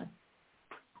Avalon.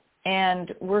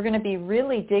 And we're going to be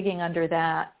really digging under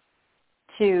that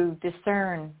to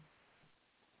discern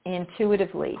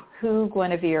intuitively who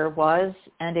Guinevere was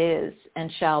and is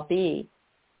and shall be,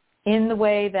 in the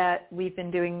way that we've been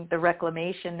doing the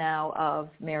reclamation now of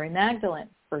Mary Magdalene,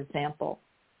 for example.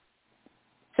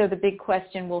 So the big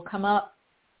question will come up: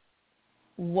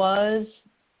 was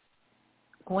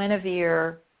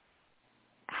Guinevere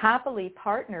happily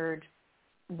partnered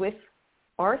with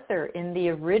Arthur in the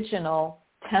original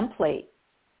template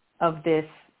of this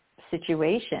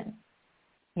situation.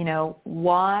 You know,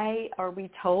 why are we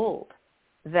told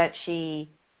that she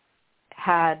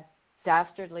had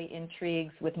dastardly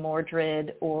intrigues with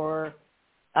Mordred, or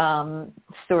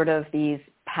sort of these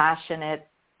passionate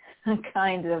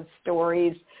kind of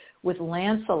stories with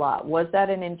Lancelot? Was that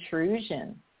an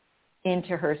intrusion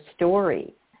into her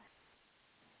story?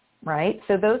 Right?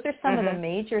 So those are some of the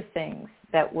major things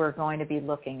that we're going to be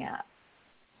looking at.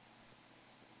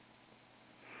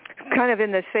 Kind of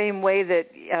in the same way that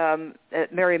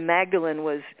Mary Magdalene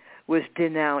was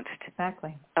denounced.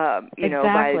 Exactly. You know,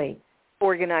 by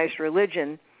organized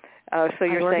religion. So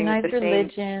you're saying organized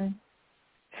religion.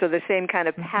 So the same kind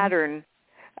of pattern.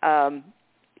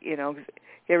 You know,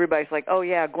 everybody's like, oh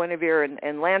yeah, Guinevere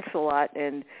and Lancelot,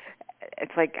 and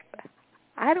it's like,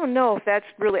 I don't know if that's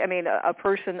really. I mean, a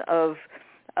person of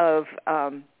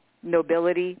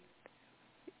nobility,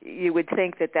 you would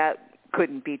think that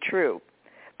couldn't be true.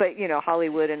 But, you know,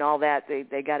 Hollywood and all that,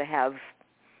 they got to have,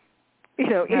 you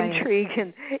know, intrigue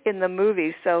in the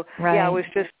movies. So, yeah, I was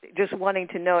just wanting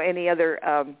to know any other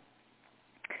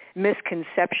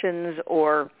misconceptions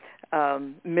or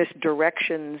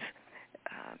misdirections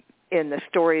in the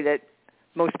story that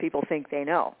most people think they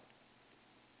know.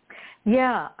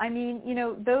 Yeah, I mean, you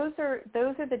know, those are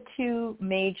the two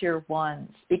major ones,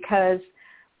 because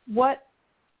what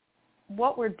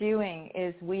we're doing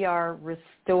is we are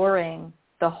restoring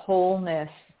the wholeness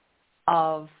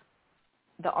of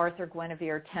the Arthur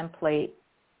Guinevere template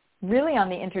really on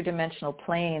the interdimensional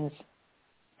planes,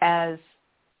 as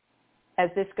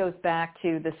this goes back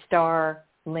to the star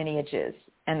lineages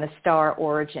and the star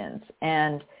origins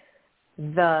and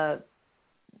the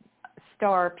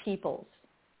star peoples,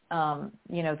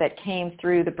 you know, that came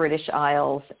through the British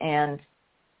Isles. And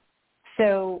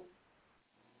so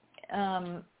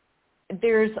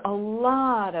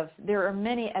there are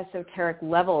many esoteric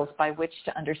levels by which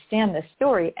to understand this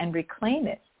story and reclaim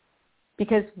it.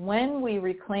 Because when we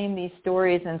reclaim these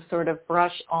stories and sort of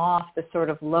brush off the sort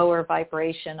of lower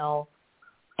vibrational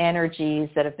energies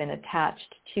that have been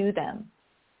attached to them,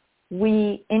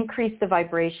 we increase the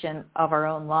vibration of our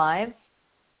own lives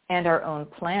and our own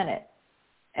planet.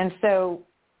 And so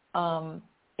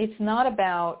it's not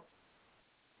about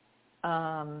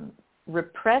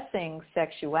repressing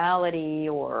sexuality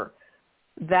or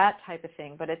that type of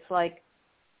thing, but it's like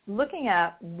looking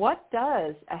at what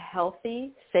does a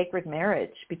healthy sacred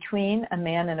marriage between a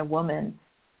man and a woman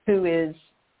who is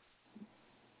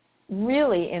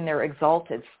really in their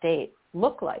exalted state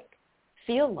look like,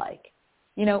 feel like.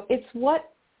 You know, it's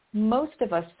what most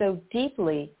of us so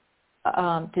deeply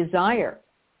desire.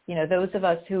 You know, those of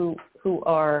us who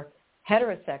are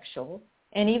heterosexual,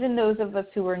 and even those of us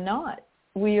who are not.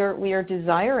 We are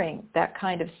desiring that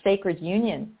kind of sacred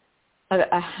union,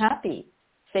 a happy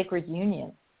sacred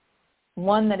union,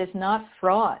 one that is not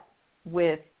fraught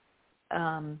with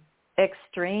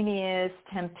extraneous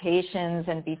temptations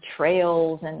and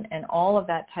betrayals and all of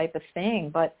that type of thing,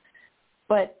 but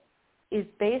is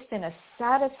based in a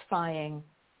satisfying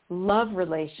love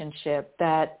relationship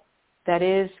that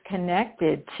is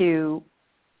connected to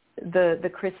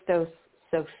the Christos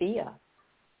Sophia.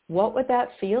 What would that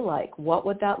feel like? What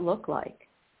would that look like?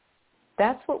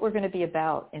 That's what we're going to be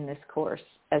about in this course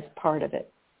as part of it.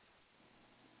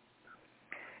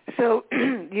 So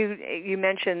you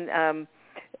mentioned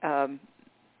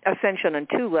ascension on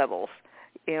two levels,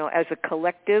 you know, as a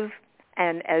collective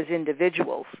and as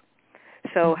individuals.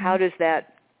 So how does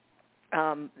that,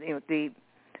 you know, the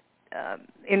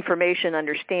information,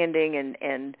 understanding,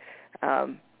 and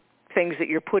things that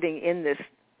you're putting in this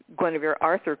Guinevere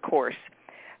Arthur course,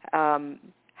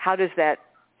 how does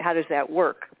that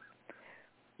work?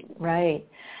 Right.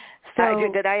 So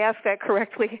did I ask that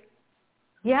correctly?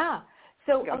 Yeah.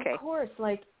 So okay. Of course,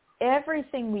 like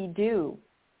everything we do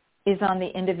is on the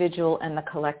individual and the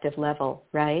collective level,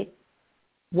 right?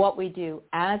 What we do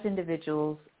as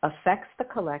individuals affects the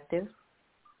collective,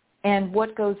 and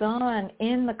what goes on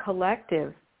in the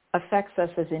collective affects us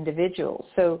as individuals.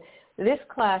 So this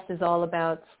class is all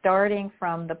about starting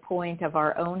from the point of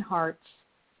our own hearts,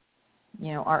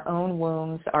 you know, our own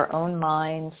wombs, our own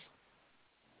minds,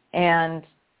 and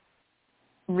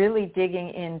really digging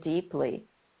in deeply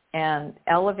and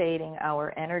elevating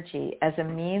our energy as a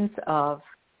means of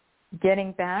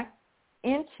getting back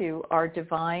into our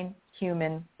divine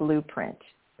human blueprint,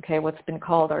 okay, what's been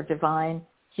called our divine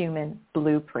human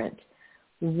blueprint.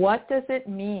 What does it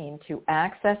mean to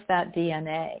access that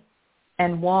DNA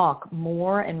and walk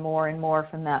more and more and more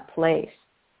from that place?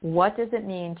 What does it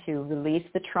mean to release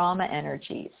the trauma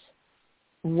energies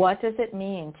What does it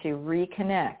mean to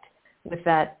reconnect with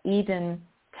that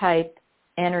Eden-type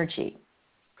energy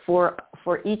for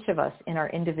each of us in our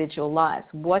individual lives?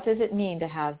 What does it mean to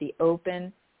have the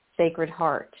open, sacred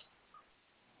heart?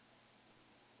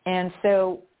 And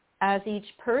so as each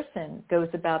person goes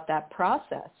about that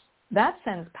process, that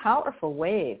sends powerful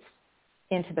waves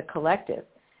into the collective.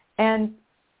 And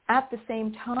at the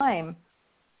same time,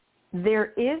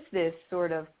 there is this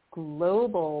sort of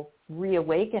global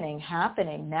reawakening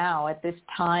happening now at this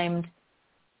timed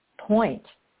point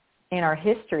in our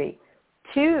history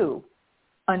to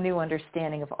a new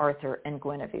understanding of Arthur and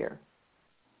Guinevere.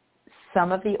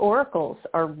 Some of the oracles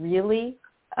are really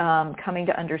coming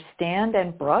to understand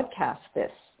and broadcast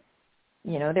this.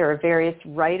 You know, there are various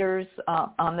writers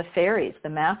on the fairies, the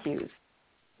Matthews,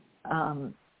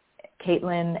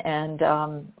 Caitlin and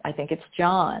I think it's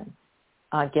John,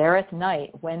 Gareth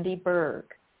Knight, Wendy Berg.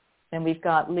 Then we've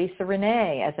got Lisa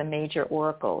Renee as a major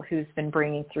oracle who's been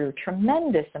bringing through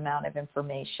tremendous amount of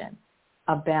information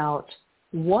about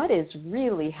what is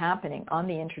really happening on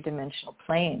the interdimensional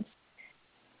planes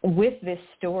with this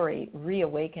story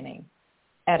reawakening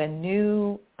at a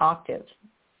new octave.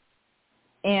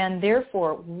 And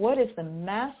therefore, what is the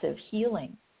massive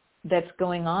healing that's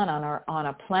going on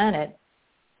a planet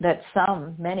that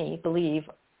many believe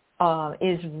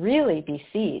is really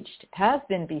besieged, has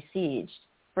been besieged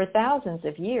for thousands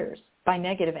of years by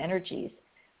negative energies.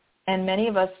 And many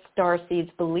of us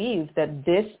starseeds believe that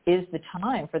this is the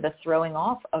time for the throwing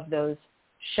off of those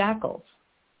shackles.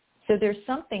 So there's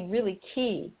something really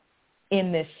key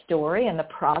in this story and the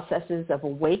processes of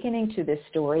awakening to this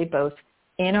story, both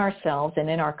in ourselves and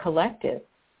in our collective,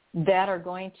 that are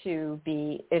going to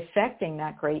be affecting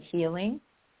that great healing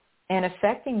and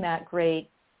affecting that great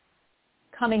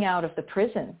coming out of the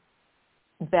prison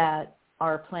that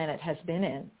our planet has been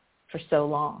in for so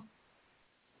long.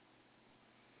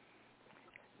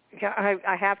 Yeah,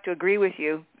 I have to agree with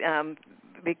you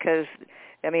because,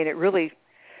 I mean, it really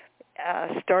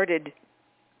started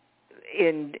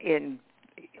in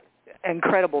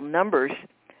incredible numbers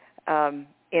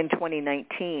in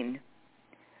 2019.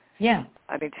 Yeah.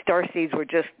 I mean, starseeds were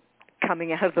just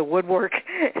coming out of the woodwork.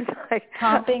 It's like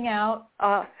popping out.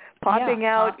 Popping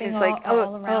out is like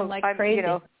all around like crazy. You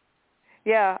know,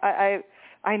 yeah,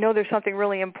 I know there's something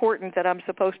really important that I'm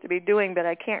supposed to be doing, but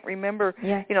I can't remember.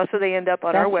 Yeah. You know, so they end up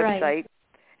on That's our website,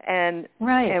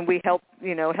 right. and we help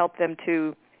them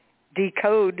to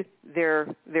decode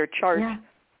their chart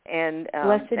and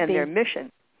their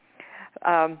mission.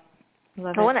 I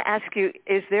want to ask you: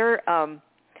 is there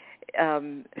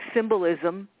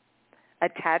symbolism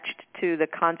attached to the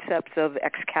concepts of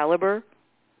Excalibur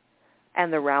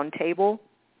and the Round Table?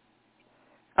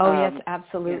 Oh yes,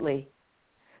 absolutely. Yeah.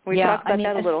 We talked about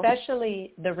that a little.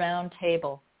 Especially the Round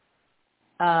Table.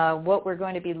 What we're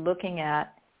going to be looking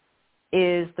at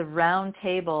is the Round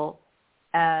Table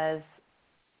as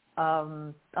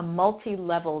a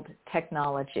multi-leveled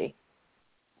technology.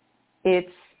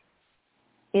 It's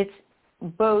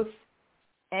both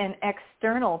an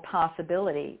external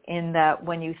possibility in that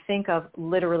when you think of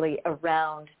literally a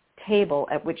round table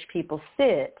at which people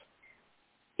sit,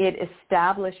 it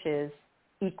establishes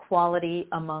equality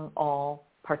among all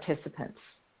participants.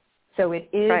 So it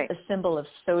is a symbol of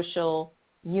social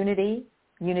unity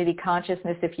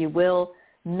consciousness, if you will,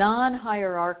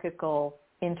 non-hierarchical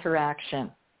interaction,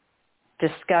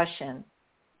 discussion,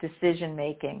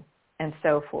 decision-making, and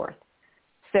so forth.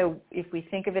 So if we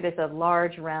think of it as a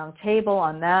large round table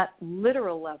on that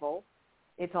literal level,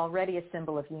 it's already a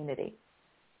symbol of unity.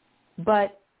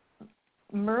 But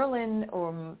Merlin,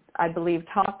 I believe,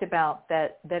 talked about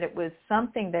that it was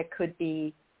something that could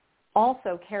be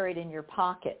also carried in your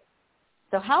pocket.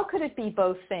 So how could it be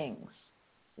both things?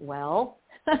 Well,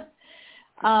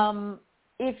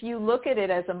 if you look at it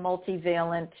as a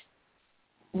multivalent,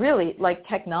 really like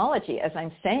technology, as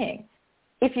I'm saying,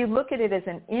 if you look at it as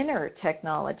an inner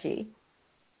technology,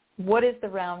 what is the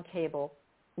round table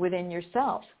within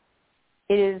yourself?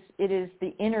 It is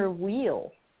the inner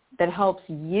wheel that helps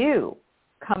you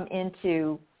come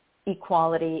into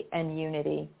equality and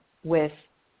unity with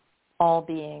all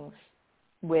beings,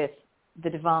 with the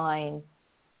divine.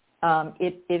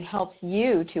 It helps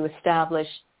you to establish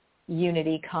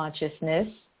unity consciousness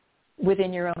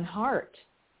within your own heart,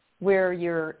 where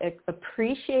you're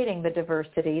appreciating the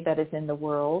diversity that is in the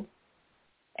world,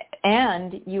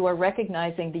 and you are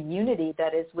recognizing the unity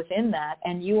that is within that,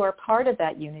 and you are part of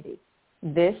that unity.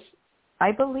 This,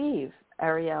 I believe,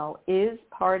 Ariel, is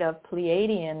part of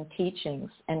Pleiadian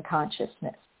teachings and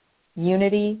consciousness.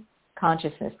 Unity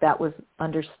consciousness that was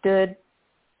understood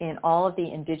in all of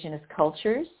the indigenous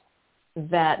cultures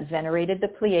that venerated the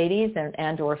Pleiades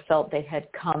and or felt they had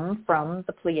come from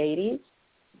the Pleiades.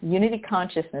 Unity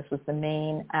consciousness was the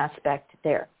main aspect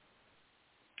there.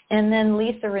 And then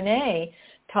Lisa Renee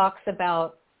talks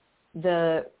about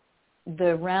the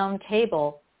round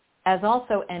table as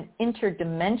also an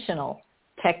interdimensional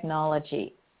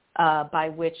technology by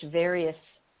which various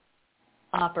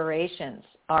operations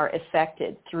are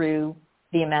effected through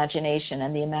the imagination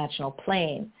and the imaginal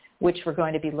plane, which we're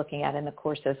going to be looking at in the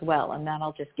course as well. And that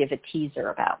I'll just give a teaser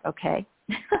about, okay?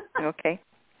 Okay.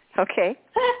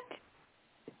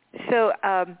 So,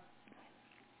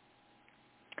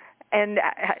 and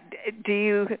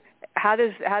how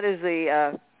does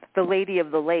the Lady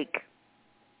of the Lake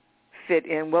fit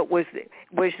in? What was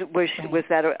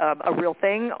that a real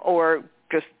thing or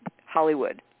just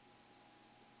Hollywood?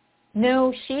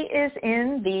 No, she is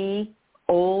in the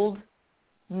old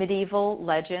medieval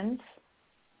legends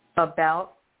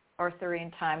about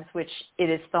Arthurian times, which it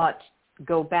is thought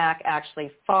go back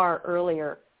actually far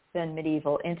earlier than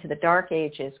medieval into the Dark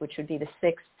Ages, which would be the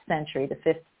 6th century, the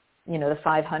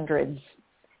 500s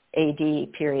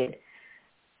AD period.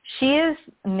 She is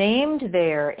named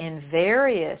there in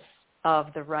various of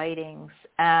the writings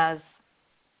as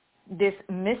this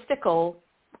mystical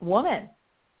woman.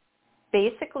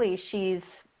 Basically, she's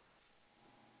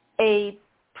a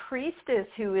priestess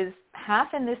who is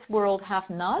half in this world, half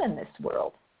not in this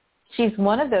world. She's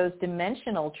one of those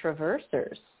dimensional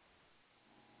traversers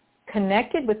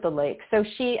connected with the lake. So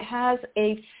she has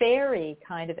a fairy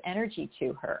kind of energy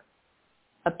to her,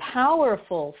 a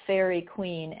powerful fairy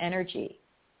queen energy.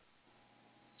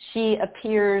 She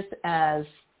appears as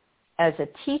a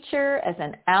teacher, as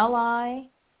an ally,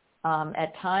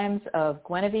 at times of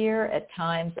Guinevere, at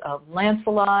times of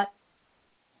Lancelot,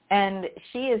 and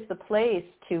she is the place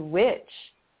to which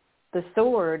the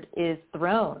sword is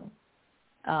thrown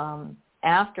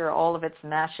after all of its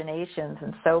machinations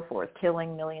and so forth,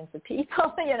 killing millions of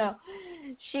people.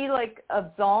 She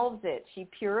absolves it, she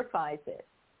purifies it,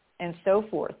 and so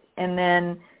forth, and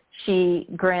then she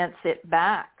grants it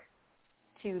back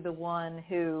to the one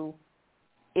who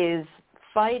is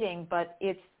fighting, but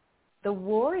it's the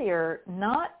warrior,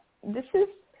 this is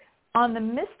on the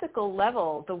mystical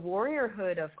level, the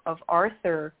warriorhood of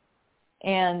Arthur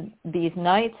and these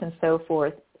knights and so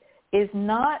forth is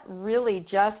not really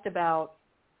just about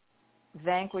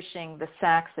vanquishing the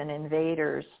Saxon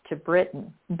invaders to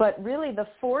Britain, but really the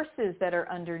forces that are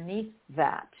underneath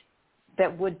that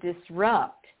would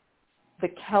disrupt the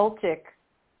Celtic,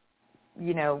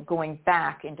 going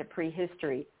back into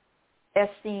prehistory,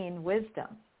 Essene wisdom.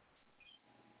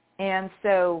 And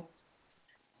so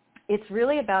it's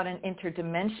really about an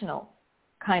interdimensional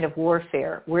kind of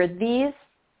warfare where these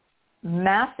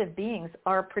massive beings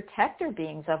are protector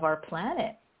beings of our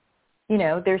planet.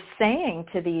 They're saying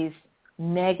to these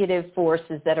negative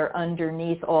forces that are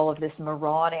underneath all of this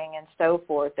marauding and so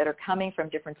forth that are coming from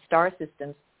different star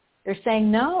systems, they're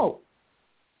saying no.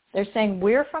 They're saying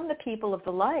we're from the people of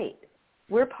the light.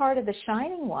 We're part of the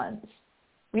shining ones.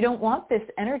 We don't want this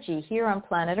energy here on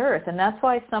planet Earth. And that's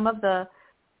why some of the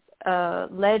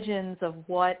legends of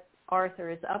what Arthur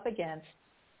is up against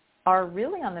are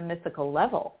really on the mythical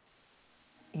level.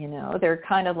 They're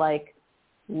kind of like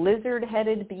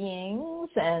lizard-headed beings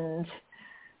and,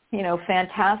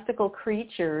 fantastical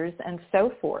creatures and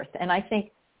so forth. And I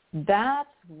think that's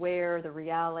where the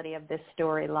reality of this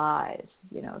story lies.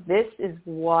 This is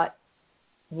what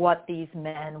these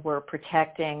men were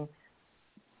protecting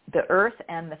the earth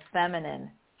and the feminine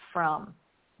from,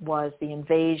 was the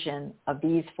invasion of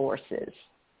these forces.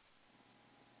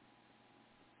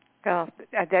 Oh,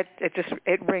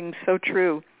 it rings so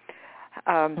true.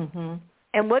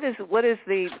 And what is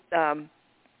the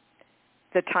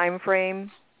time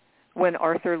frame when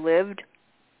Arthur lived?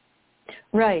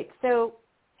 Right. So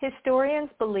historians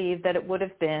believe that it would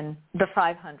have been the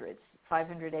 500s,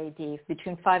 500 AD,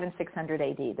 between 5 and 600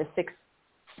 AD, the 6th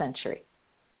century.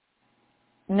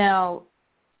 Now,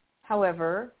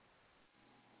 however,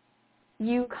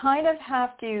 you kind of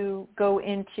have to go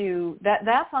into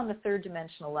that's on the third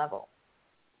dimensional level.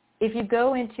 If you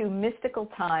go into mystical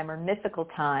time or mythical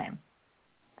time,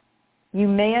 you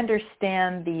may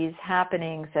understand these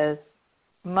happenings as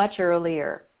much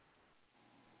earlier,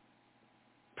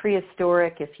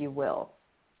 prehistoric, if you will.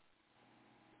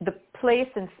 The place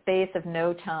and space of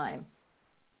no time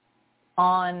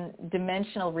on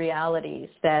dimensional realities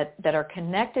that are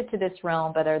connected to this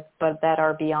realm but that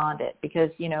are beyond it.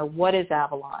 Because, what is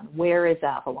Avalon? Where is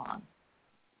Avalon?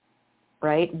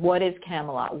 Right? What is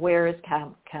Camelot? Where is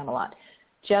Camelot?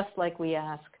 Just like we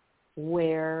ask,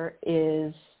 where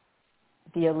is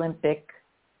the Olympian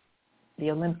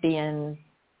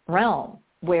realm?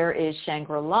 Where is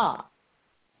Shangri-La?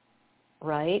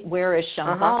 Right? Where is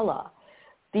Shambhala?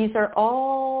 These are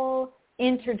all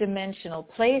interdimensional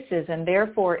places, and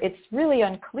therefore it's really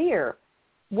unclear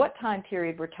what time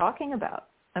period we're talking about.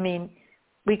 I mean,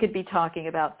 we could be talking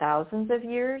about thousands of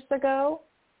years ago.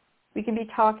 We can be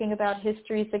talking about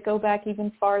histories that go back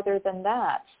even farther than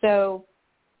that. So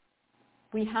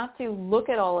we have to look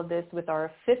at all of this with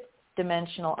our fifth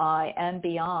dimensional eye and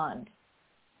beyond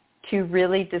to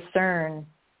really discern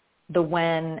the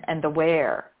when and the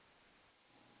where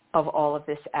of all of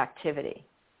this activity.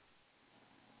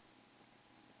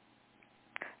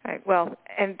 Right. Well,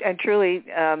 and truly,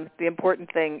 the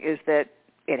important thing is that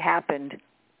it happened.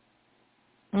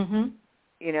 You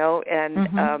know,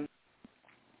 and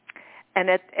and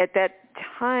at that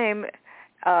time,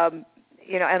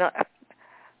 you know, and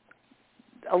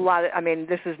a lot of, I mean,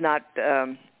 this is not,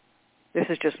 this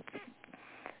is just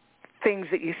things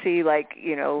that you see, like,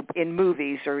 you know, in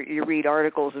movies or you read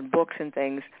articles and books and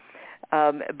things.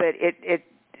 But it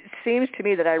seems to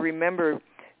me that I remember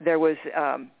there was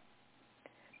a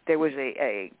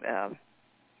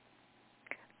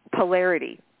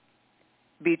polarity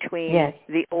between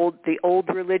the old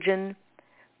religion,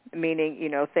 meaning, you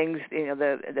know, things, you know,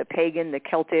 the pagan, the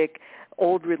Celtic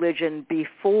old religion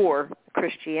before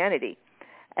Christianity,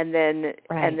 and then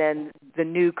the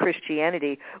new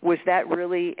Christianity. Was that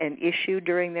really an issue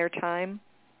during their time?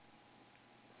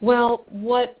 Well,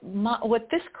 what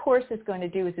this course is going to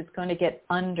do is it's going to get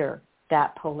under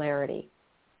that polarity.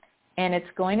 And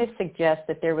it's going to suggest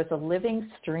that there was a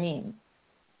living stream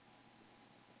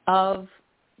of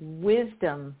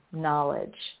wisdom,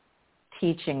 knowledge,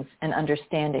 teachings, and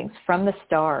understandings from the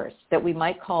stars that we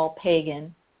might call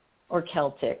pagan or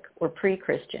Celtic or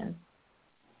pre-Christian,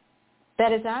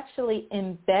 that is actually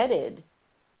embedded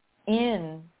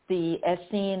in the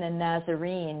Essene and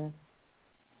Nazarene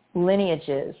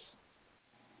lineages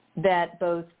that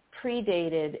both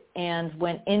predated and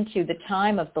went into the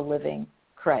time of the living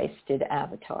Christed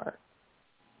avatar.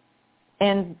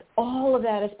 And all of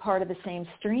that is part of the same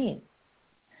stream.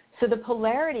 So the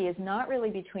polarity is not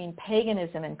really between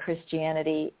paganism and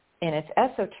Christianity in its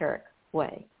esoteric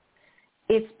way.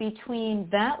 It's between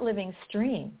that living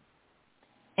stream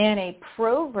and a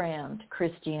programmed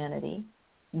Christianity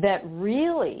that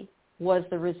really was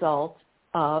the result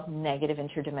of negative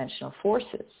interdimensional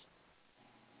forces.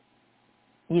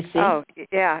 You see? Oh,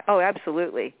 yeah. Oh,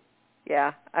 absolutely.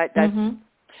 Yeah. I can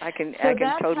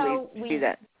totally see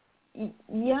that.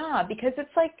 Yeah, because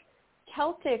it's like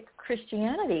Celtic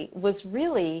Christianity was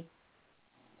really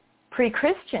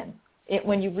pre-Christian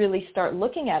when you really start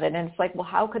looking at it. And it's like, well,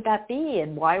 how could that be?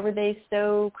 And why were they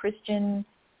so Christian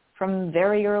from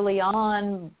very early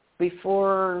on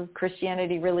before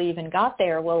Christianity really even got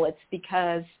there? Well, it's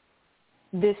because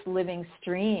this living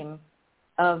stream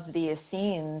of the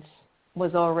Essenes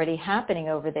was already happening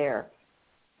over there,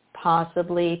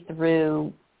 possibly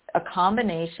through a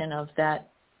combination of that.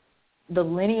 The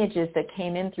lineages that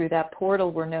came in through that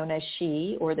portal were known as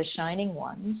She, or the Shining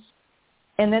Ones.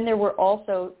 And then there were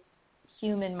also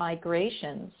human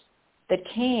migrations that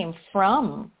came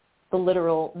from the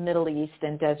literal Middle East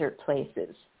and desert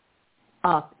places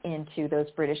up into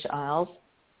those British Isles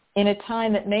in a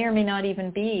time that may or may not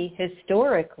even be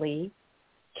historically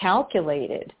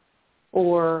calculated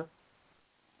or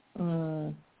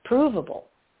provable.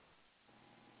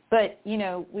 But, you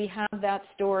know, we have that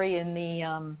story in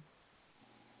the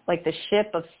like the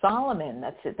ship of Solomon,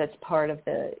 that's part of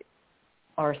the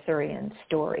Arthurian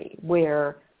story,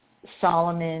 where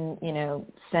Solomon, you know,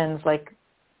 sends like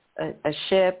a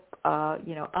ship,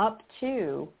 you know, up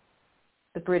to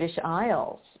the British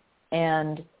Isles.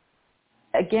 And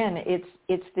again, it's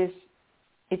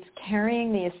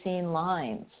carrying the Essene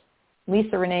lines.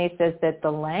 Lisa Renee says that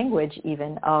the language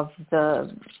even of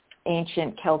the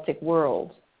ancient Celtic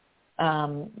world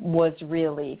was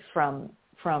really from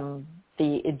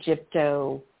the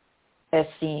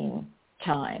Egypto-Essene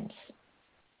times.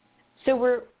 So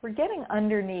we're getting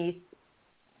underneath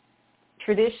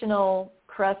traditional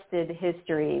crusted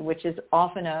history, which is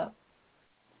often a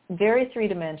very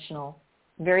three-dimensional,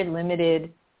 very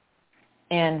limited,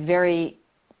 and very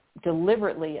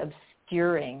deliberately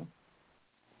obscuring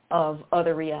of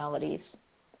other realities,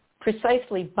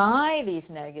 precisely by these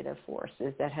negative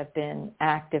forces that have been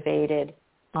activated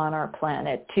on our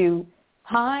planet to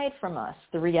hide from us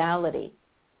the reality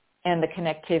and the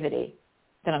connectivity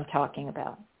that I'm talking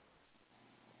about.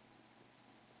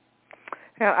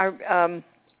 Yeah,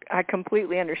 I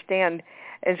completely understand.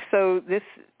 And so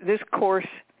this course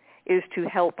is to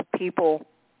help people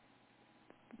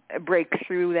break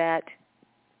through that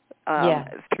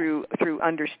through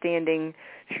understanding,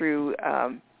 through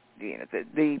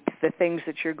the things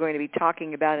that you're going to be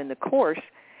talking about in the course,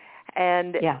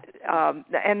 and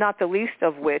not the least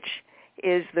of which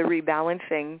is the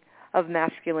rebalancing of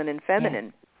masculine and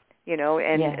feminine.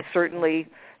 Certainly,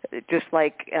 just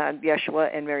like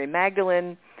Yeshua and Mary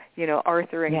Magdalene,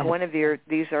 Arthur and Guinevere,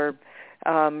 these are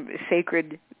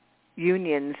sacred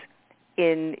unions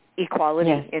in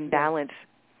equality, in balance,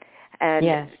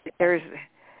 and there's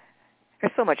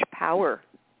so much power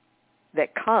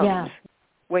that comes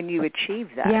when you achieve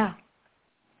that. Yeah.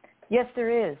 Yes,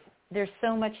 there is. There's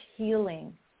so much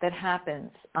healing that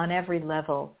happens on every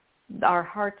level. Our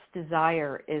heart's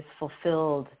desire is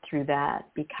fulfilled through that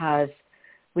because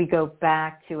we go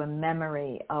back to a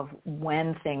memory of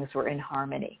when things were in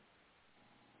harmony.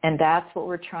 And that's what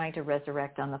we're trying to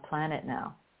resurrect on the planet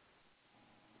now,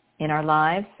 in our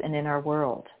lives and in our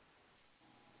world.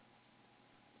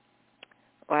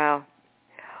 Wow.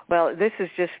 Well, this is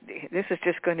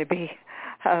just going to be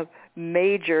a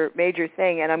major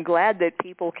thing, and I'm glad that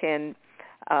people can,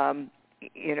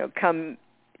 come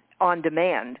on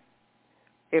demand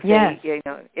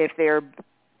if they're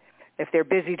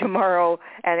busy tomorrow.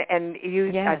 And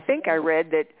you, I think I read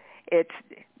that it's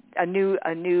a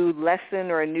new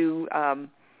lesson or a new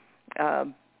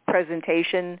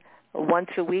presentation once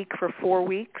a week for 4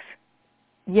 weeks.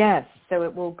 Yes, so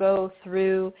it will go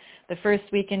through the first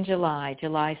week in July,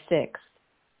 July 6th.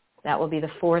 That will be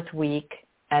the fourth week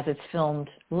as it's filmed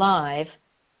live.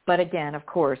 But again, of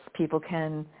course, people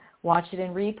can watch it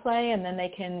in replay, and then they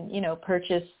can,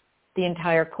 purchase the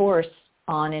entire course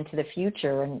on into the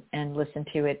future and listen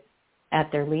to it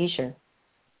at their leisure.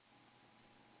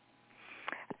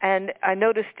 And I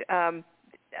noticed on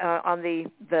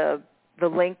the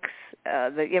links,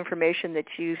 the information that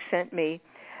you sent me,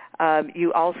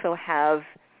 you also have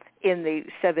in the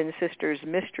Seven Sisters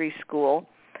Mystery School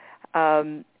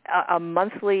a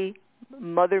monthly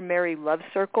Mother Mary Love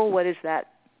Circle. What is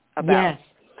that about? Yes.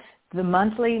 The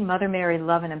monthly Mother Mary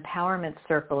Love and Empowerment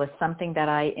Circle is something that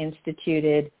I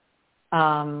instituted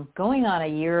going on a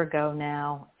year ago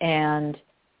now, and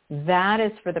that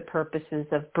is for the purposes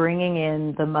of bringing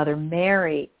in the Mother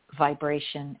Mary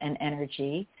vibration and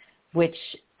energy, which,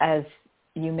 as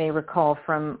you may recall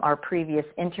from our previous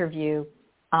interview,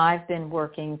 I've been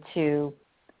working to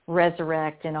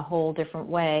resurrect in a whole different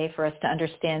way for us to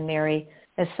understand Mary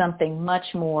as something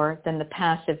much more than the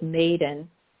passive maiden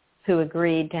who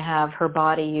agreed to have her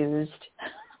body used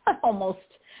almost,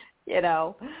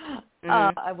 without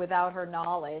her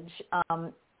knowledge,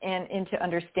 and into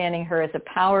understanding her as a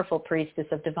powerful priestess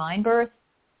of divine birth,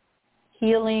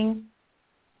 healing,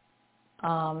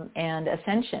 and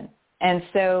ascension. And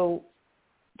so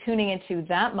tuning into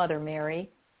that Mother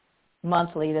Mary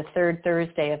monthly, the third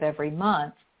Thursday of every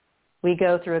month, we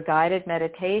go through a guided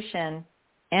meditation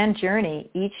and journey,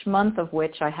 each month of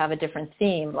which I have a different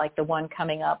theme, like the one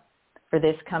coming up for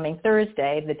this coming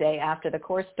Thursday, the day after the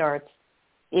course starts,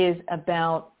 is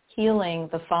about healing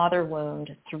the father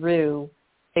wound through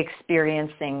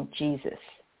experiencing Jesus.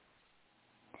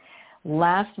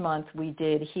 Last month, we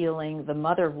did healing the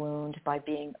mother wound by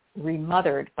being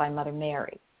remothered by Mother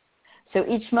Mary. So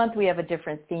each month we have a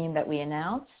different theme that we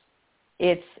announce.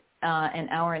 It's an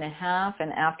hour and a half,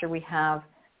 and after we have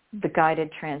the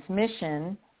guided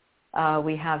transmission,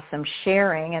 we have some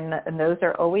sharing, and those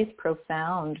are always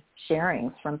profound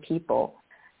sharings from people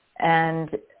and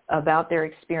about their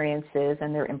experiences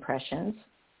and their impressions.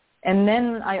 And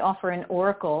then I offer an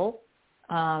oracle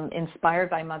inspired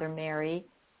by Mother Mary,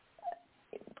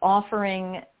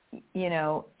 offering,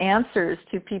 answers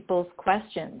to people's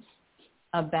questions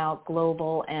about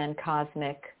global and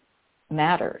cosmic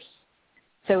matters.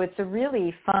 So it's a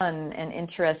really fun and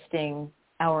interesting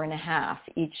hour and a half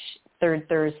each third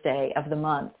Thursday of the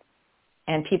month.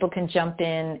 And people can jump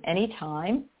in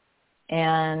anytime.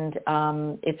 And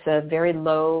it's a very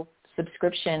low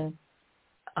subscription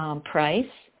price.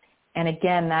 And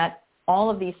again, all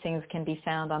of these things can be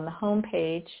found on the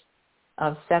homepage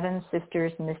of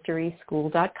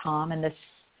sevensistersmysteryschool.com. And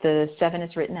the 7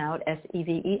 is written out,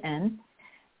 S-E-V-E-N.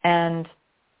 And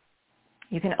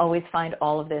you can always find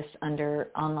all of this under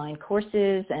online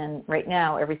courses, and right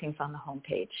now everything's on the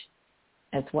homepage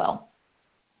as well.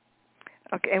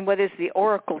 Okay, and what is the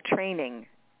Oracle training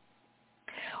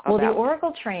about? Well, the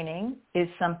Oracle training is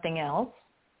something else,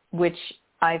 which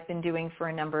I've been doing for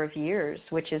a number of years,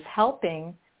 which is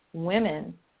helping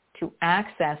women to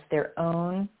access their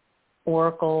own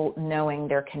Oracle knowing,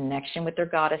 their connection with their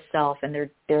goddess self and their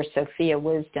Sophia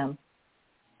wisdom,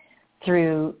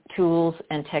 through tools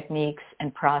and techniques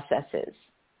and processes.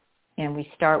 And we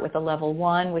start with a level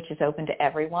 1, which is open to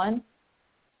everyone.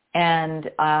 And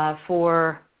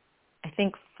for, I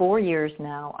think, 4 years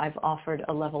now, I've offered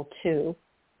a level 2.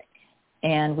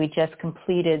 And we just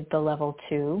completed the level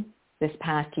 2 this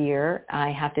past year. I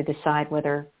have to decide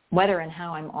whether and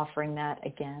how I'm offering that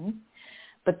again.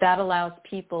 But that allows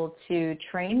people to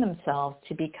train themselves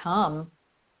to become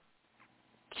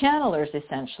channelers,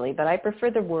 essentially. But I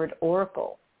prefer the word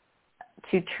oracle,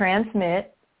 to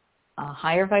transmit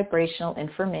higher vibrational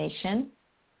information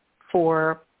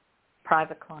for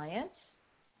private clients,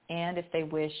 and if they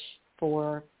wish,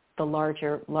 for the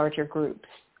larger groups,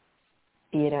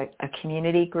 be it a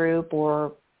community group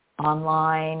or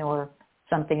online or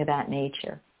something of that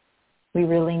nature. We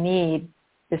really need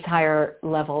this higher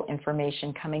level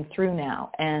information coming through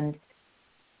now. And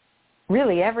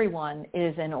really everyone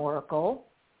is an oracle,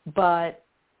 but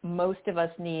most of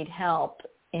us need help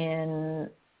in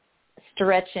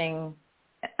stretching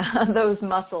those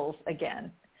muscles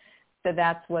again. So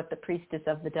that's what the Priestess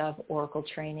of the Dove Oracle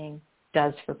training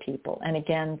does for people. And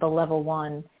again, the level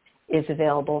 1 is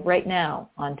available right now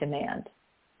on demand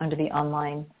under the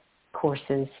online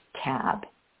courses tab.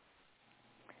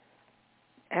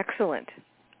 Excellent.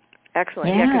 Yeah,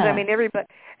 Because I mean,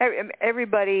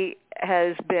 everybody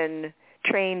has been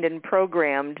trained and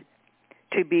programmed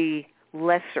to be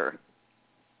lesser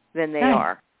than they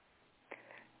are.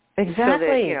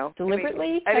 Exactly. So that,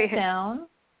 deliberately cut down.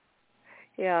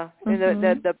 Yeah, and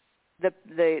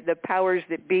the powers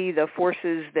that be, the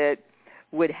forces that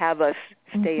would have us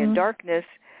stay in darkness.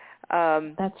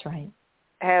 That's right.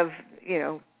 Have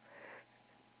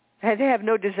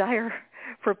no desire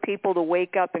for people to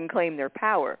wake up and claim their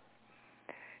power.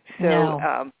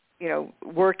 So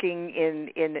working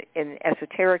in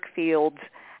esoteric fields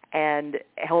and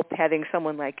having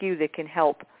someone like you that can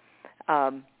help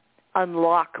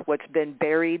unlock what's been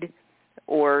buried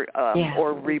or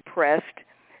repressed.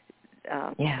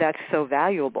 That's so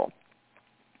valuable.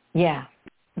 Yeah,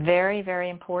 very, very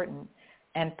important.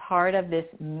 And part of this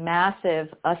massive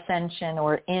ascension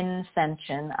or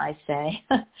inscension, I say,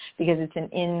 because it's an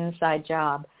inside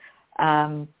job,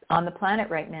 on the planet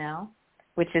right now,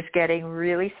 which is getting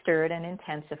really stirred and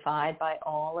intensified by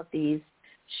all of these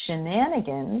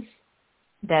shenanigans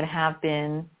that have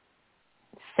been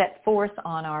set forth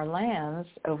on our lands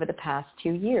over the past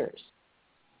 2 years.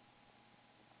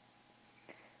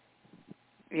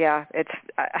 Yeah,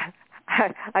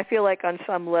 I feel like on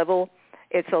some level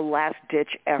it's a last-ditch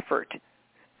effort.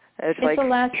 It's like a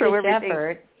last-ditch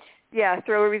effort. Yeah,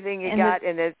 throw everything you got,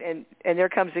 and there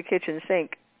comes the kitchen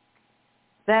sink.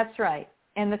 That's right.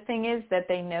 And the thing is that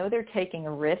they know they're taking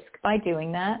a risk by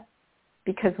doing that,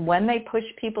 because when they push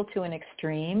people to an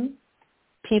extreme,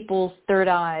 people's third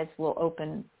eyes will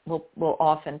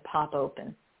often pop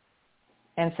open.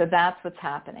 And so that's what's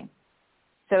happening.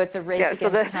 So it's a race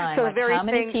against time. So the very how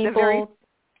many thing, people...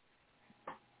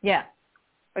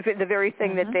 The very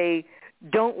thing that they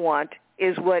don't want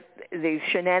is what these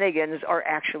shenanigans are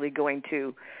actually going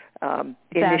to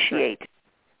initiate.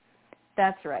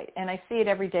 That's right. And I see it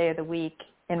every day of the week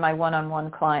in my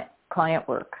one-on-one client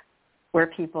work, where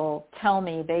people tell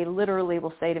me, they literally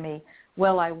will say to me,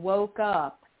 well, I woke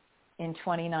up in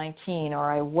 2019,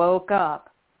 or I woke up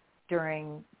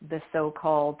during the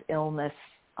so-called illness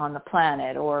on the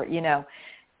planet, or,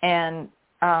 and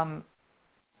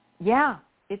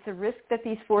it's a risk that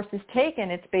these forces take, and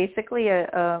it's basically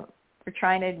we're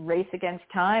trying to race against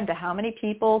time to how many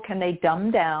people can they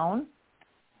dumb down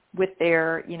with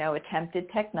their, attempted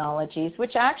technologies,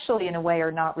 which actually in a way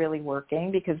are not really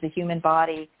working, because the human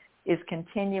body is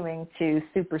continuing to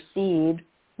supersede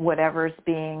whatever's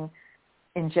being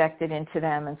injected into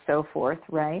them and so forth,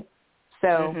 right?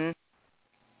 So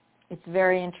it's a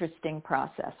very interesting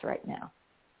process right now.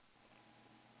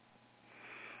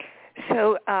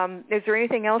 So is there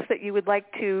anything else that you would like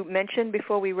to mention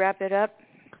before we wrap it up?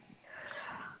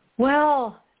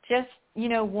 Well, just,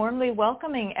 warmly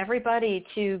welcoming everybody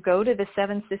to go to the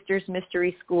Seven Sisters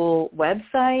Mystery School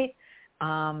website,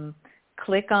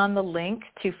 click on the link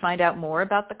to find out more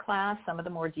about the class, some of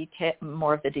the more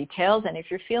of the details. And if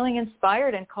you're feeling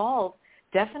inspired and called,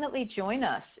 definitely join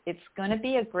us. It's going to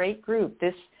be a great group.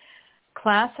 This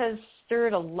class has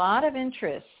stirred a lot of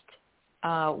interest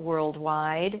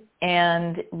worldwide,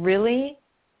 and really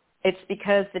it's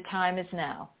because the time is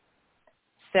now.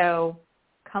 So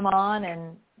come on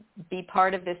and be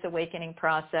part of this awakening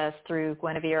process through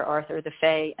Guinevere, Arthur, the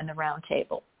Fae, and the Round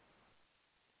Table.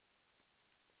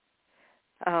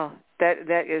 Oh, that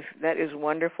is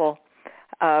wonderful.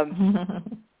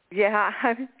 Yeah,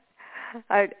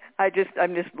 I'm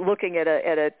just looking at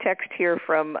a text here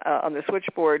from on the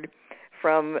switchboard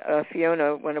from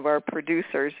Fiona, one of our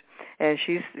producers, and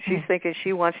she's thinking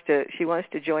she wants to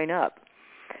join up.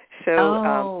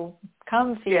 So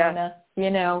come Fiona,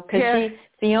 because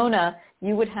Fiona,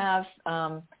 you would have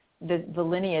the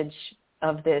lineage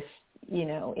of this,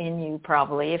 in you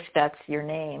probably, if that's your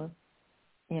name,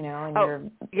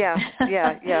 and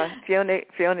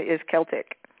Fiona is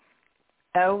Celtic.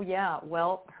 Oh yeah,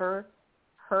 well her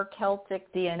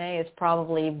Celtic DNA is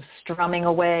probably strumming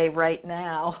away right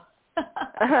now,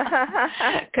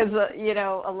 because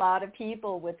a lot of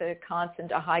people with a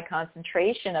high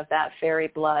concentration of that fairy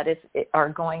blood are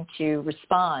going to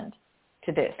respond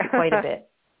to this quite a bit.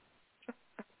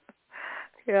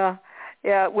 Yeah.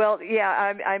 Well,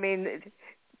 I mean,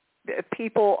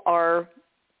 people are,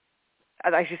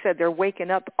 as you said, they're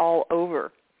waking up all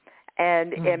over,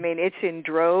 and I mean, it's in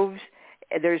droves.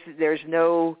 There's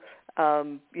no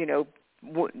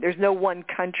there's no one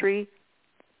country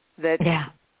that's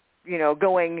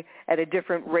going at a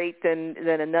different rate than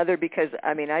another, because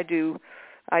I mean, I do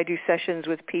sessions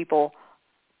with people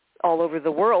all over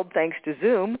the world thanks to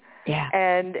Zoom,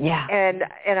 and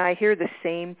I hear the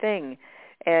same thing,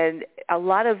 and a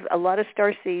lot of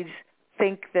starseeds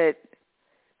think that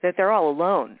they're all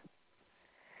alone.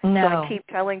 No. So I keep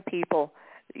telling people,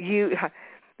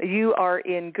 you are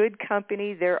in good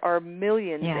company. There are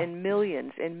millions and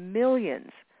millions and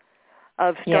millions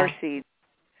of starseeds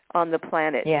on the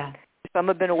planet. Yeah. Some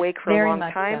have been awake for a long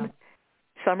time. So.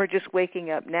 Some are just waking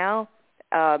up now.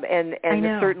 And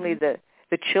certainly the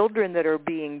children that are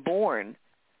being born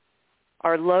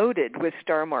are loaded with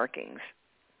star markings.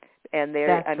 And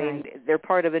they're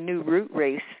part of a new root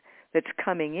race that's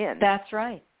coming in. That's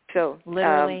right. So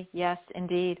literally, yes,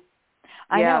 indeed.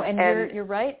 I know, and you're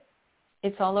right.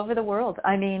 It's all over the world.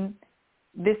 I mean,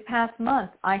 this past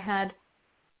month I had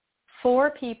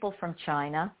 4 people from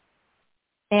China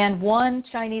and 1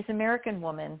 Chinese American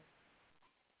woman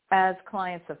as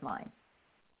clients of mine.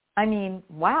 I mean,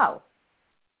 wow,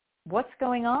 what's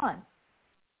going on?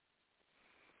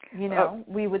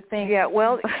 We would think. Yeah,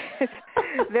 well,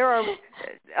 there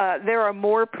are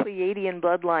more Pleiadian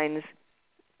bloodlines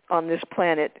on this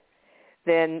planet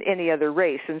than any other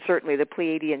race, and certainly the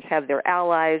Pleiadians have their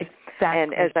allies. Exactly.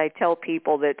 And as I tell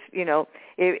people that,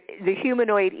 the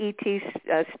humanoid ET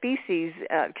species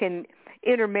can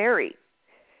intermarry.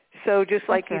 So just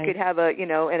like you could have an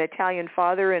Italian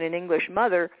father and an English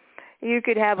mother, you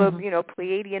could have a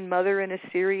Pleiadian mother and a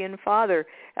Syrian father.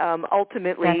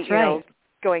 Ultimately,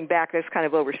 going back, that's kind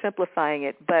of oversimplifying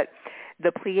it, but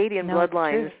the Pleiadian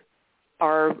bloodlines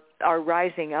are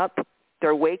rising up.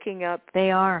 They're waking up.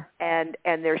 They are, and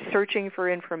they're searching for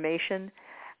information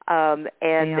and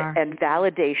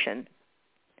validation.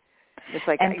 It's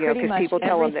like because people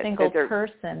tell them that they're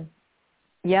person.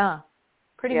 Yeah,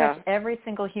 pretty much every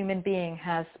single human being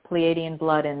has Pleiadian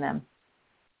blood in them,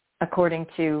 according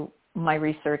to my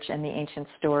research and the ancient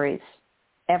stories.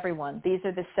 Everyone. These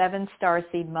are the 7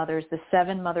 starseed mothers. The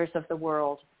 7 mothers of the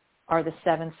world are the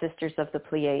 7 sisters of the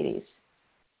Pleiades.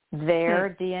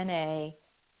 Their DNA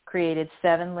created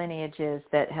 7 lineages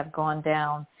that have gone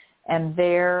down, and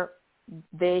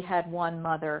they had one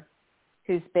mother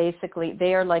who's basically,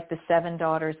 they are like the 7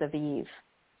 daughters of Eve,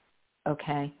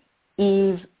 okay?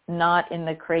 Eve, not in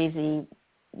the crazy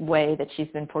way that she's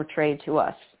been portrayed to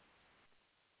us,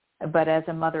 but as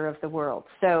a mother of the world.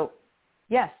 So,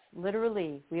 yes,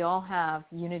 literally, we all have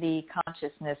unity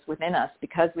consciousness within us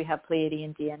because we have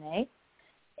Pleiadian DNA.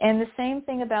 And the same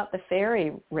thing about the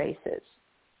fairy races.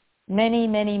 Many,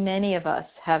 many, many of us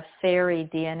have fairy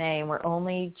DNA, and we're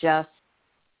only just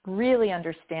really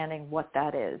understanding what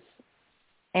that is.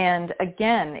 And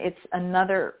again, it's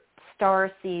another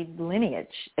starseed lineage,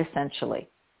 essentially.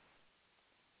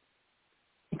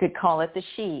 You could call it the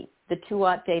She, the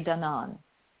Tuat De Danann,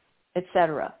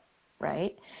 etc.,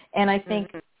 right? And I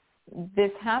think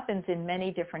this happens in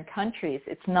many different countries.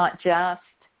 It's not just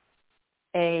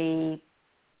a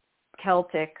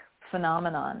Celtic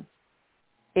phenomenon.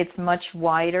 It's much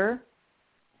wider,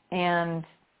 and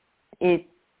it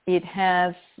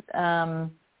has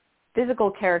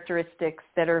physical characteristics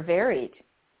that are varied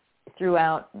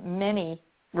throughout many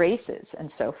races and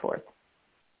so forth.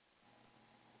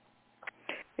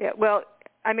 Yeah, well,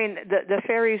 I mean, the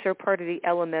fairies are part of the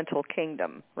elemental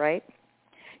kingdom, right?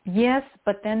 Yes,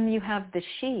 but then you have the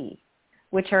She,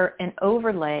 which are an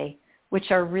overlay, which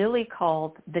are really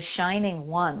called the Shining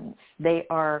Ones. They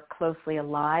are closely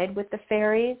allied with the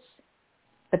fairies,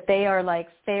 but they are like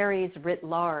fairies writ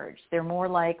large. They're more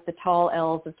like the tall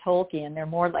elves of Tolkien.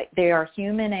 They are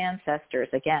human ancestors,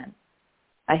 again,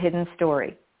 a hidden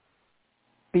story.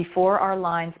 Before our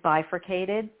lines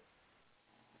bifurcated,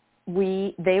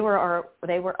 they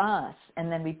were us,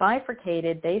 and then we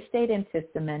bifurcated. They stayed in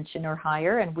fifth dimension or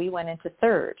higher, and we went into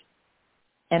third.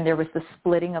 And there was the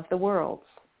splitting of the worlds.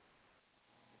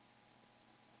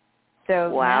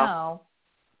 So now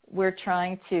we're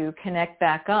trying to connect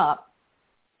back up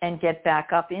and get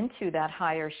back up into that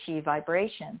higher She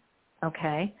vibration.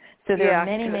 Okay? So there are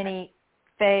many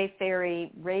fae,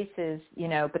 fairy races,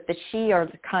 but the She are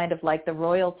kind of like the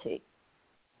royalty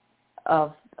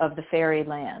of the fairy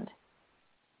land.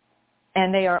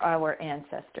 And they are our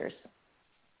ancestors.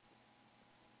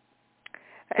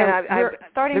 So we're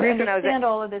starting to understand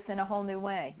all of this in a whole new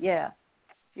way. Yeah.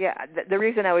 Yeah. The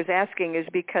reason I was asking is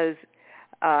because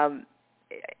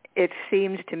it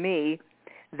seems to me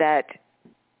that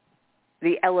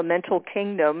the elemental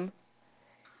kingdom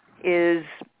is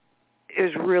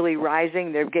really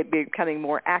rising. They're becoming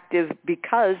more active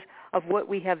because of what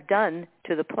we have done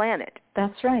to the planet.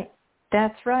 That's right.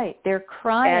 They're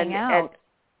crying out.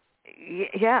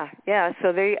 Yeah.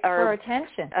 So they are for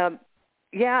attention.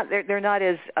 They're not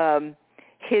as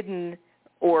hidden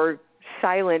or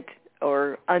silent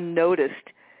or unnoticed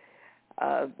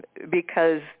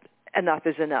because enough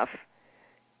is enough.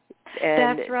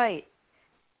 And that's right.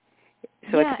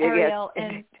 So Ariel,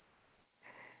 and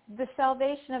the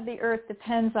salvation of the earth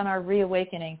depends on our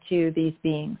reawakening to these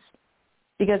beings,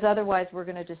 because otherwise we're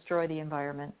going to destroy the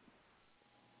environment.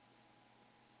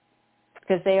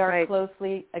 Because they are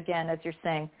closely, again, as you're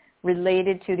saying,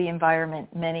 related to the environment,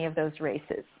 many of those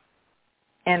races,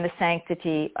 and the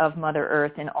sanctity of Mother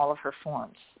Earth in all of her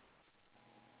forms.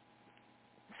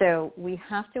 So we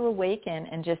have to awaken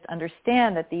and just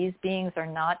understand that these beings are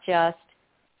not just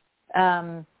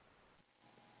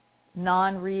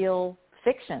non-real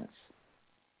fictions.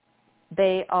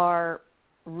 They are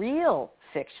real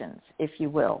fictions, if you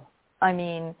will. I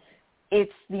mean,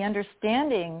 it's the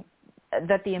understanding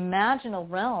that the imaginal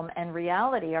realm and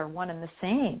reality are one and the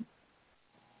same,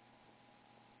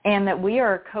 and that we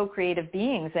are co-creative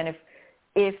beings. And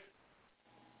if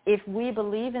we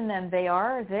believe in them, they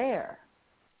are there.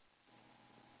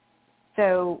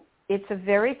 So it's a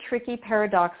very tricky,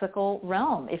 paradoxical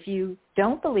realm. If you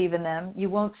don't believe in them, you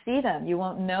won't see them, you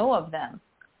won't know of them.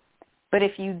 But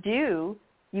if you do,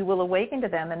 you will awaken to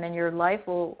them, and then your life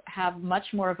will have much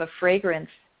more of a fragrance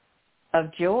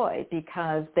of joy,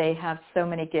 because they have so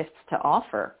many gifts to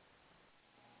offer.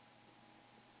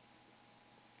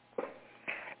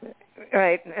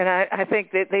 Right, and I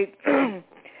think that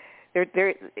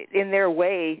they're in their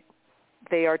way,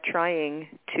 they are trying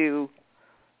to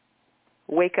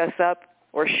wake us up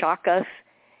or shock us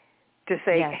to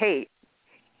say, hey,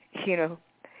 you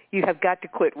have got to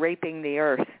quit raping the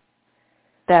earth.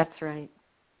 That's right.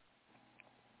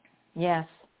 Yes.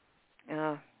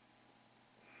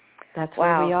 That's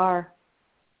where we are.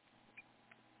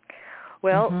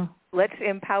 Well, let's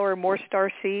empower more star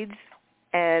seeds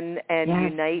and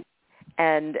unite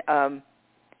and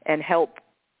help,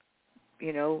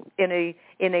 in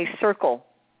a circle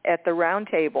at the round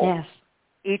table. Yes.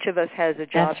 Each of us has a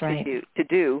job to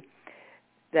do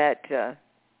that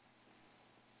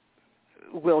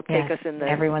will take us in the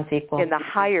everyone's equal.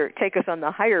 Take us on the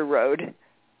higher road.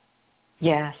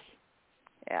 Yes.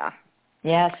 Yeah.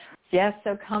 Yes. Yes.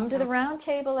 So come to the round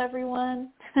table,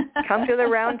 everyone. Come to the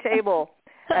round table.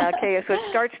 Okay. So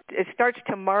it starts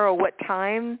tomorrow. What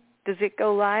time does it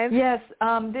go live? Yes.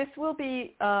 This will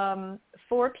be 4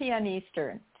 p.m.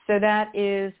 Eastern. So that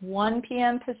is 1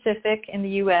 p.m. Pacific in the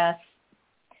U.S.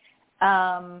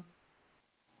 I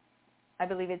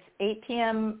believe it's 8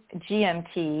 p.m.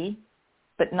 GMT,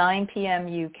 but 9 p.m.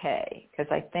 UK,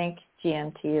 because I think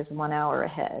GMT is 1 hour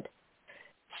ahead.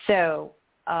 So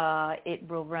it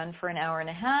will run for an hour and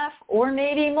a half, or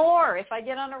maybe more. If I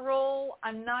get on a roll,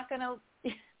 I'm not going to,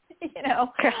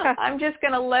 I'm just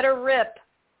going to let her rip.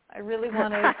 I really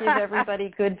want to give everybody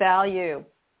good value.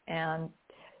 And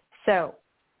so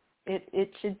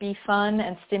it should be fun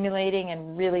and stimulating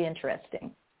and really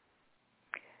interesting.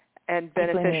 And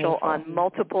beneficial on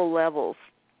multiple levels.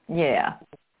 Yeah.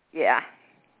 Yeah.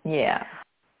 Yeah.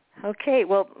 Okay.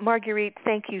 Well, Marguerite,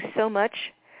 thank you so much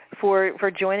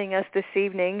for joining us this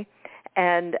evening.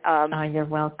 And you're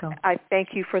welcome. I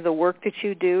thank you for the work that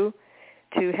you do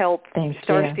to help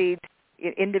starseeds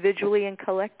individually and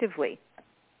collectively.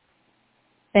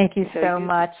 Thank you so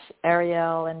much,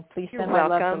 Ariel, and please send my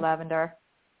love to Lavendar.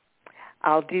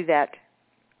 I'll do that.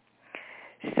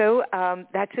 So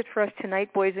that's it for us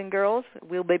tonight, boys and girls.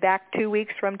 We'll be back 2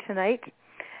 weeks from tonight.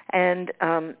 And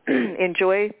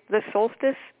enjoy the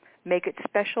solstice. Make it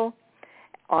special.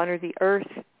 Honor the earth.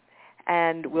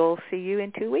 And we'll see you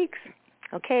in 2 weeks.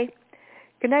 Okay.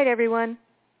 Good night, everyone.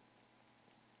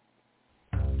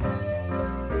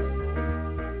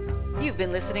 You've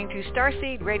been listening to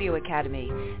Starseed Radio Academy.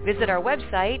 Visit our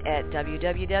website at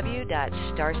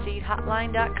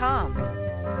www.starseedhotline.com.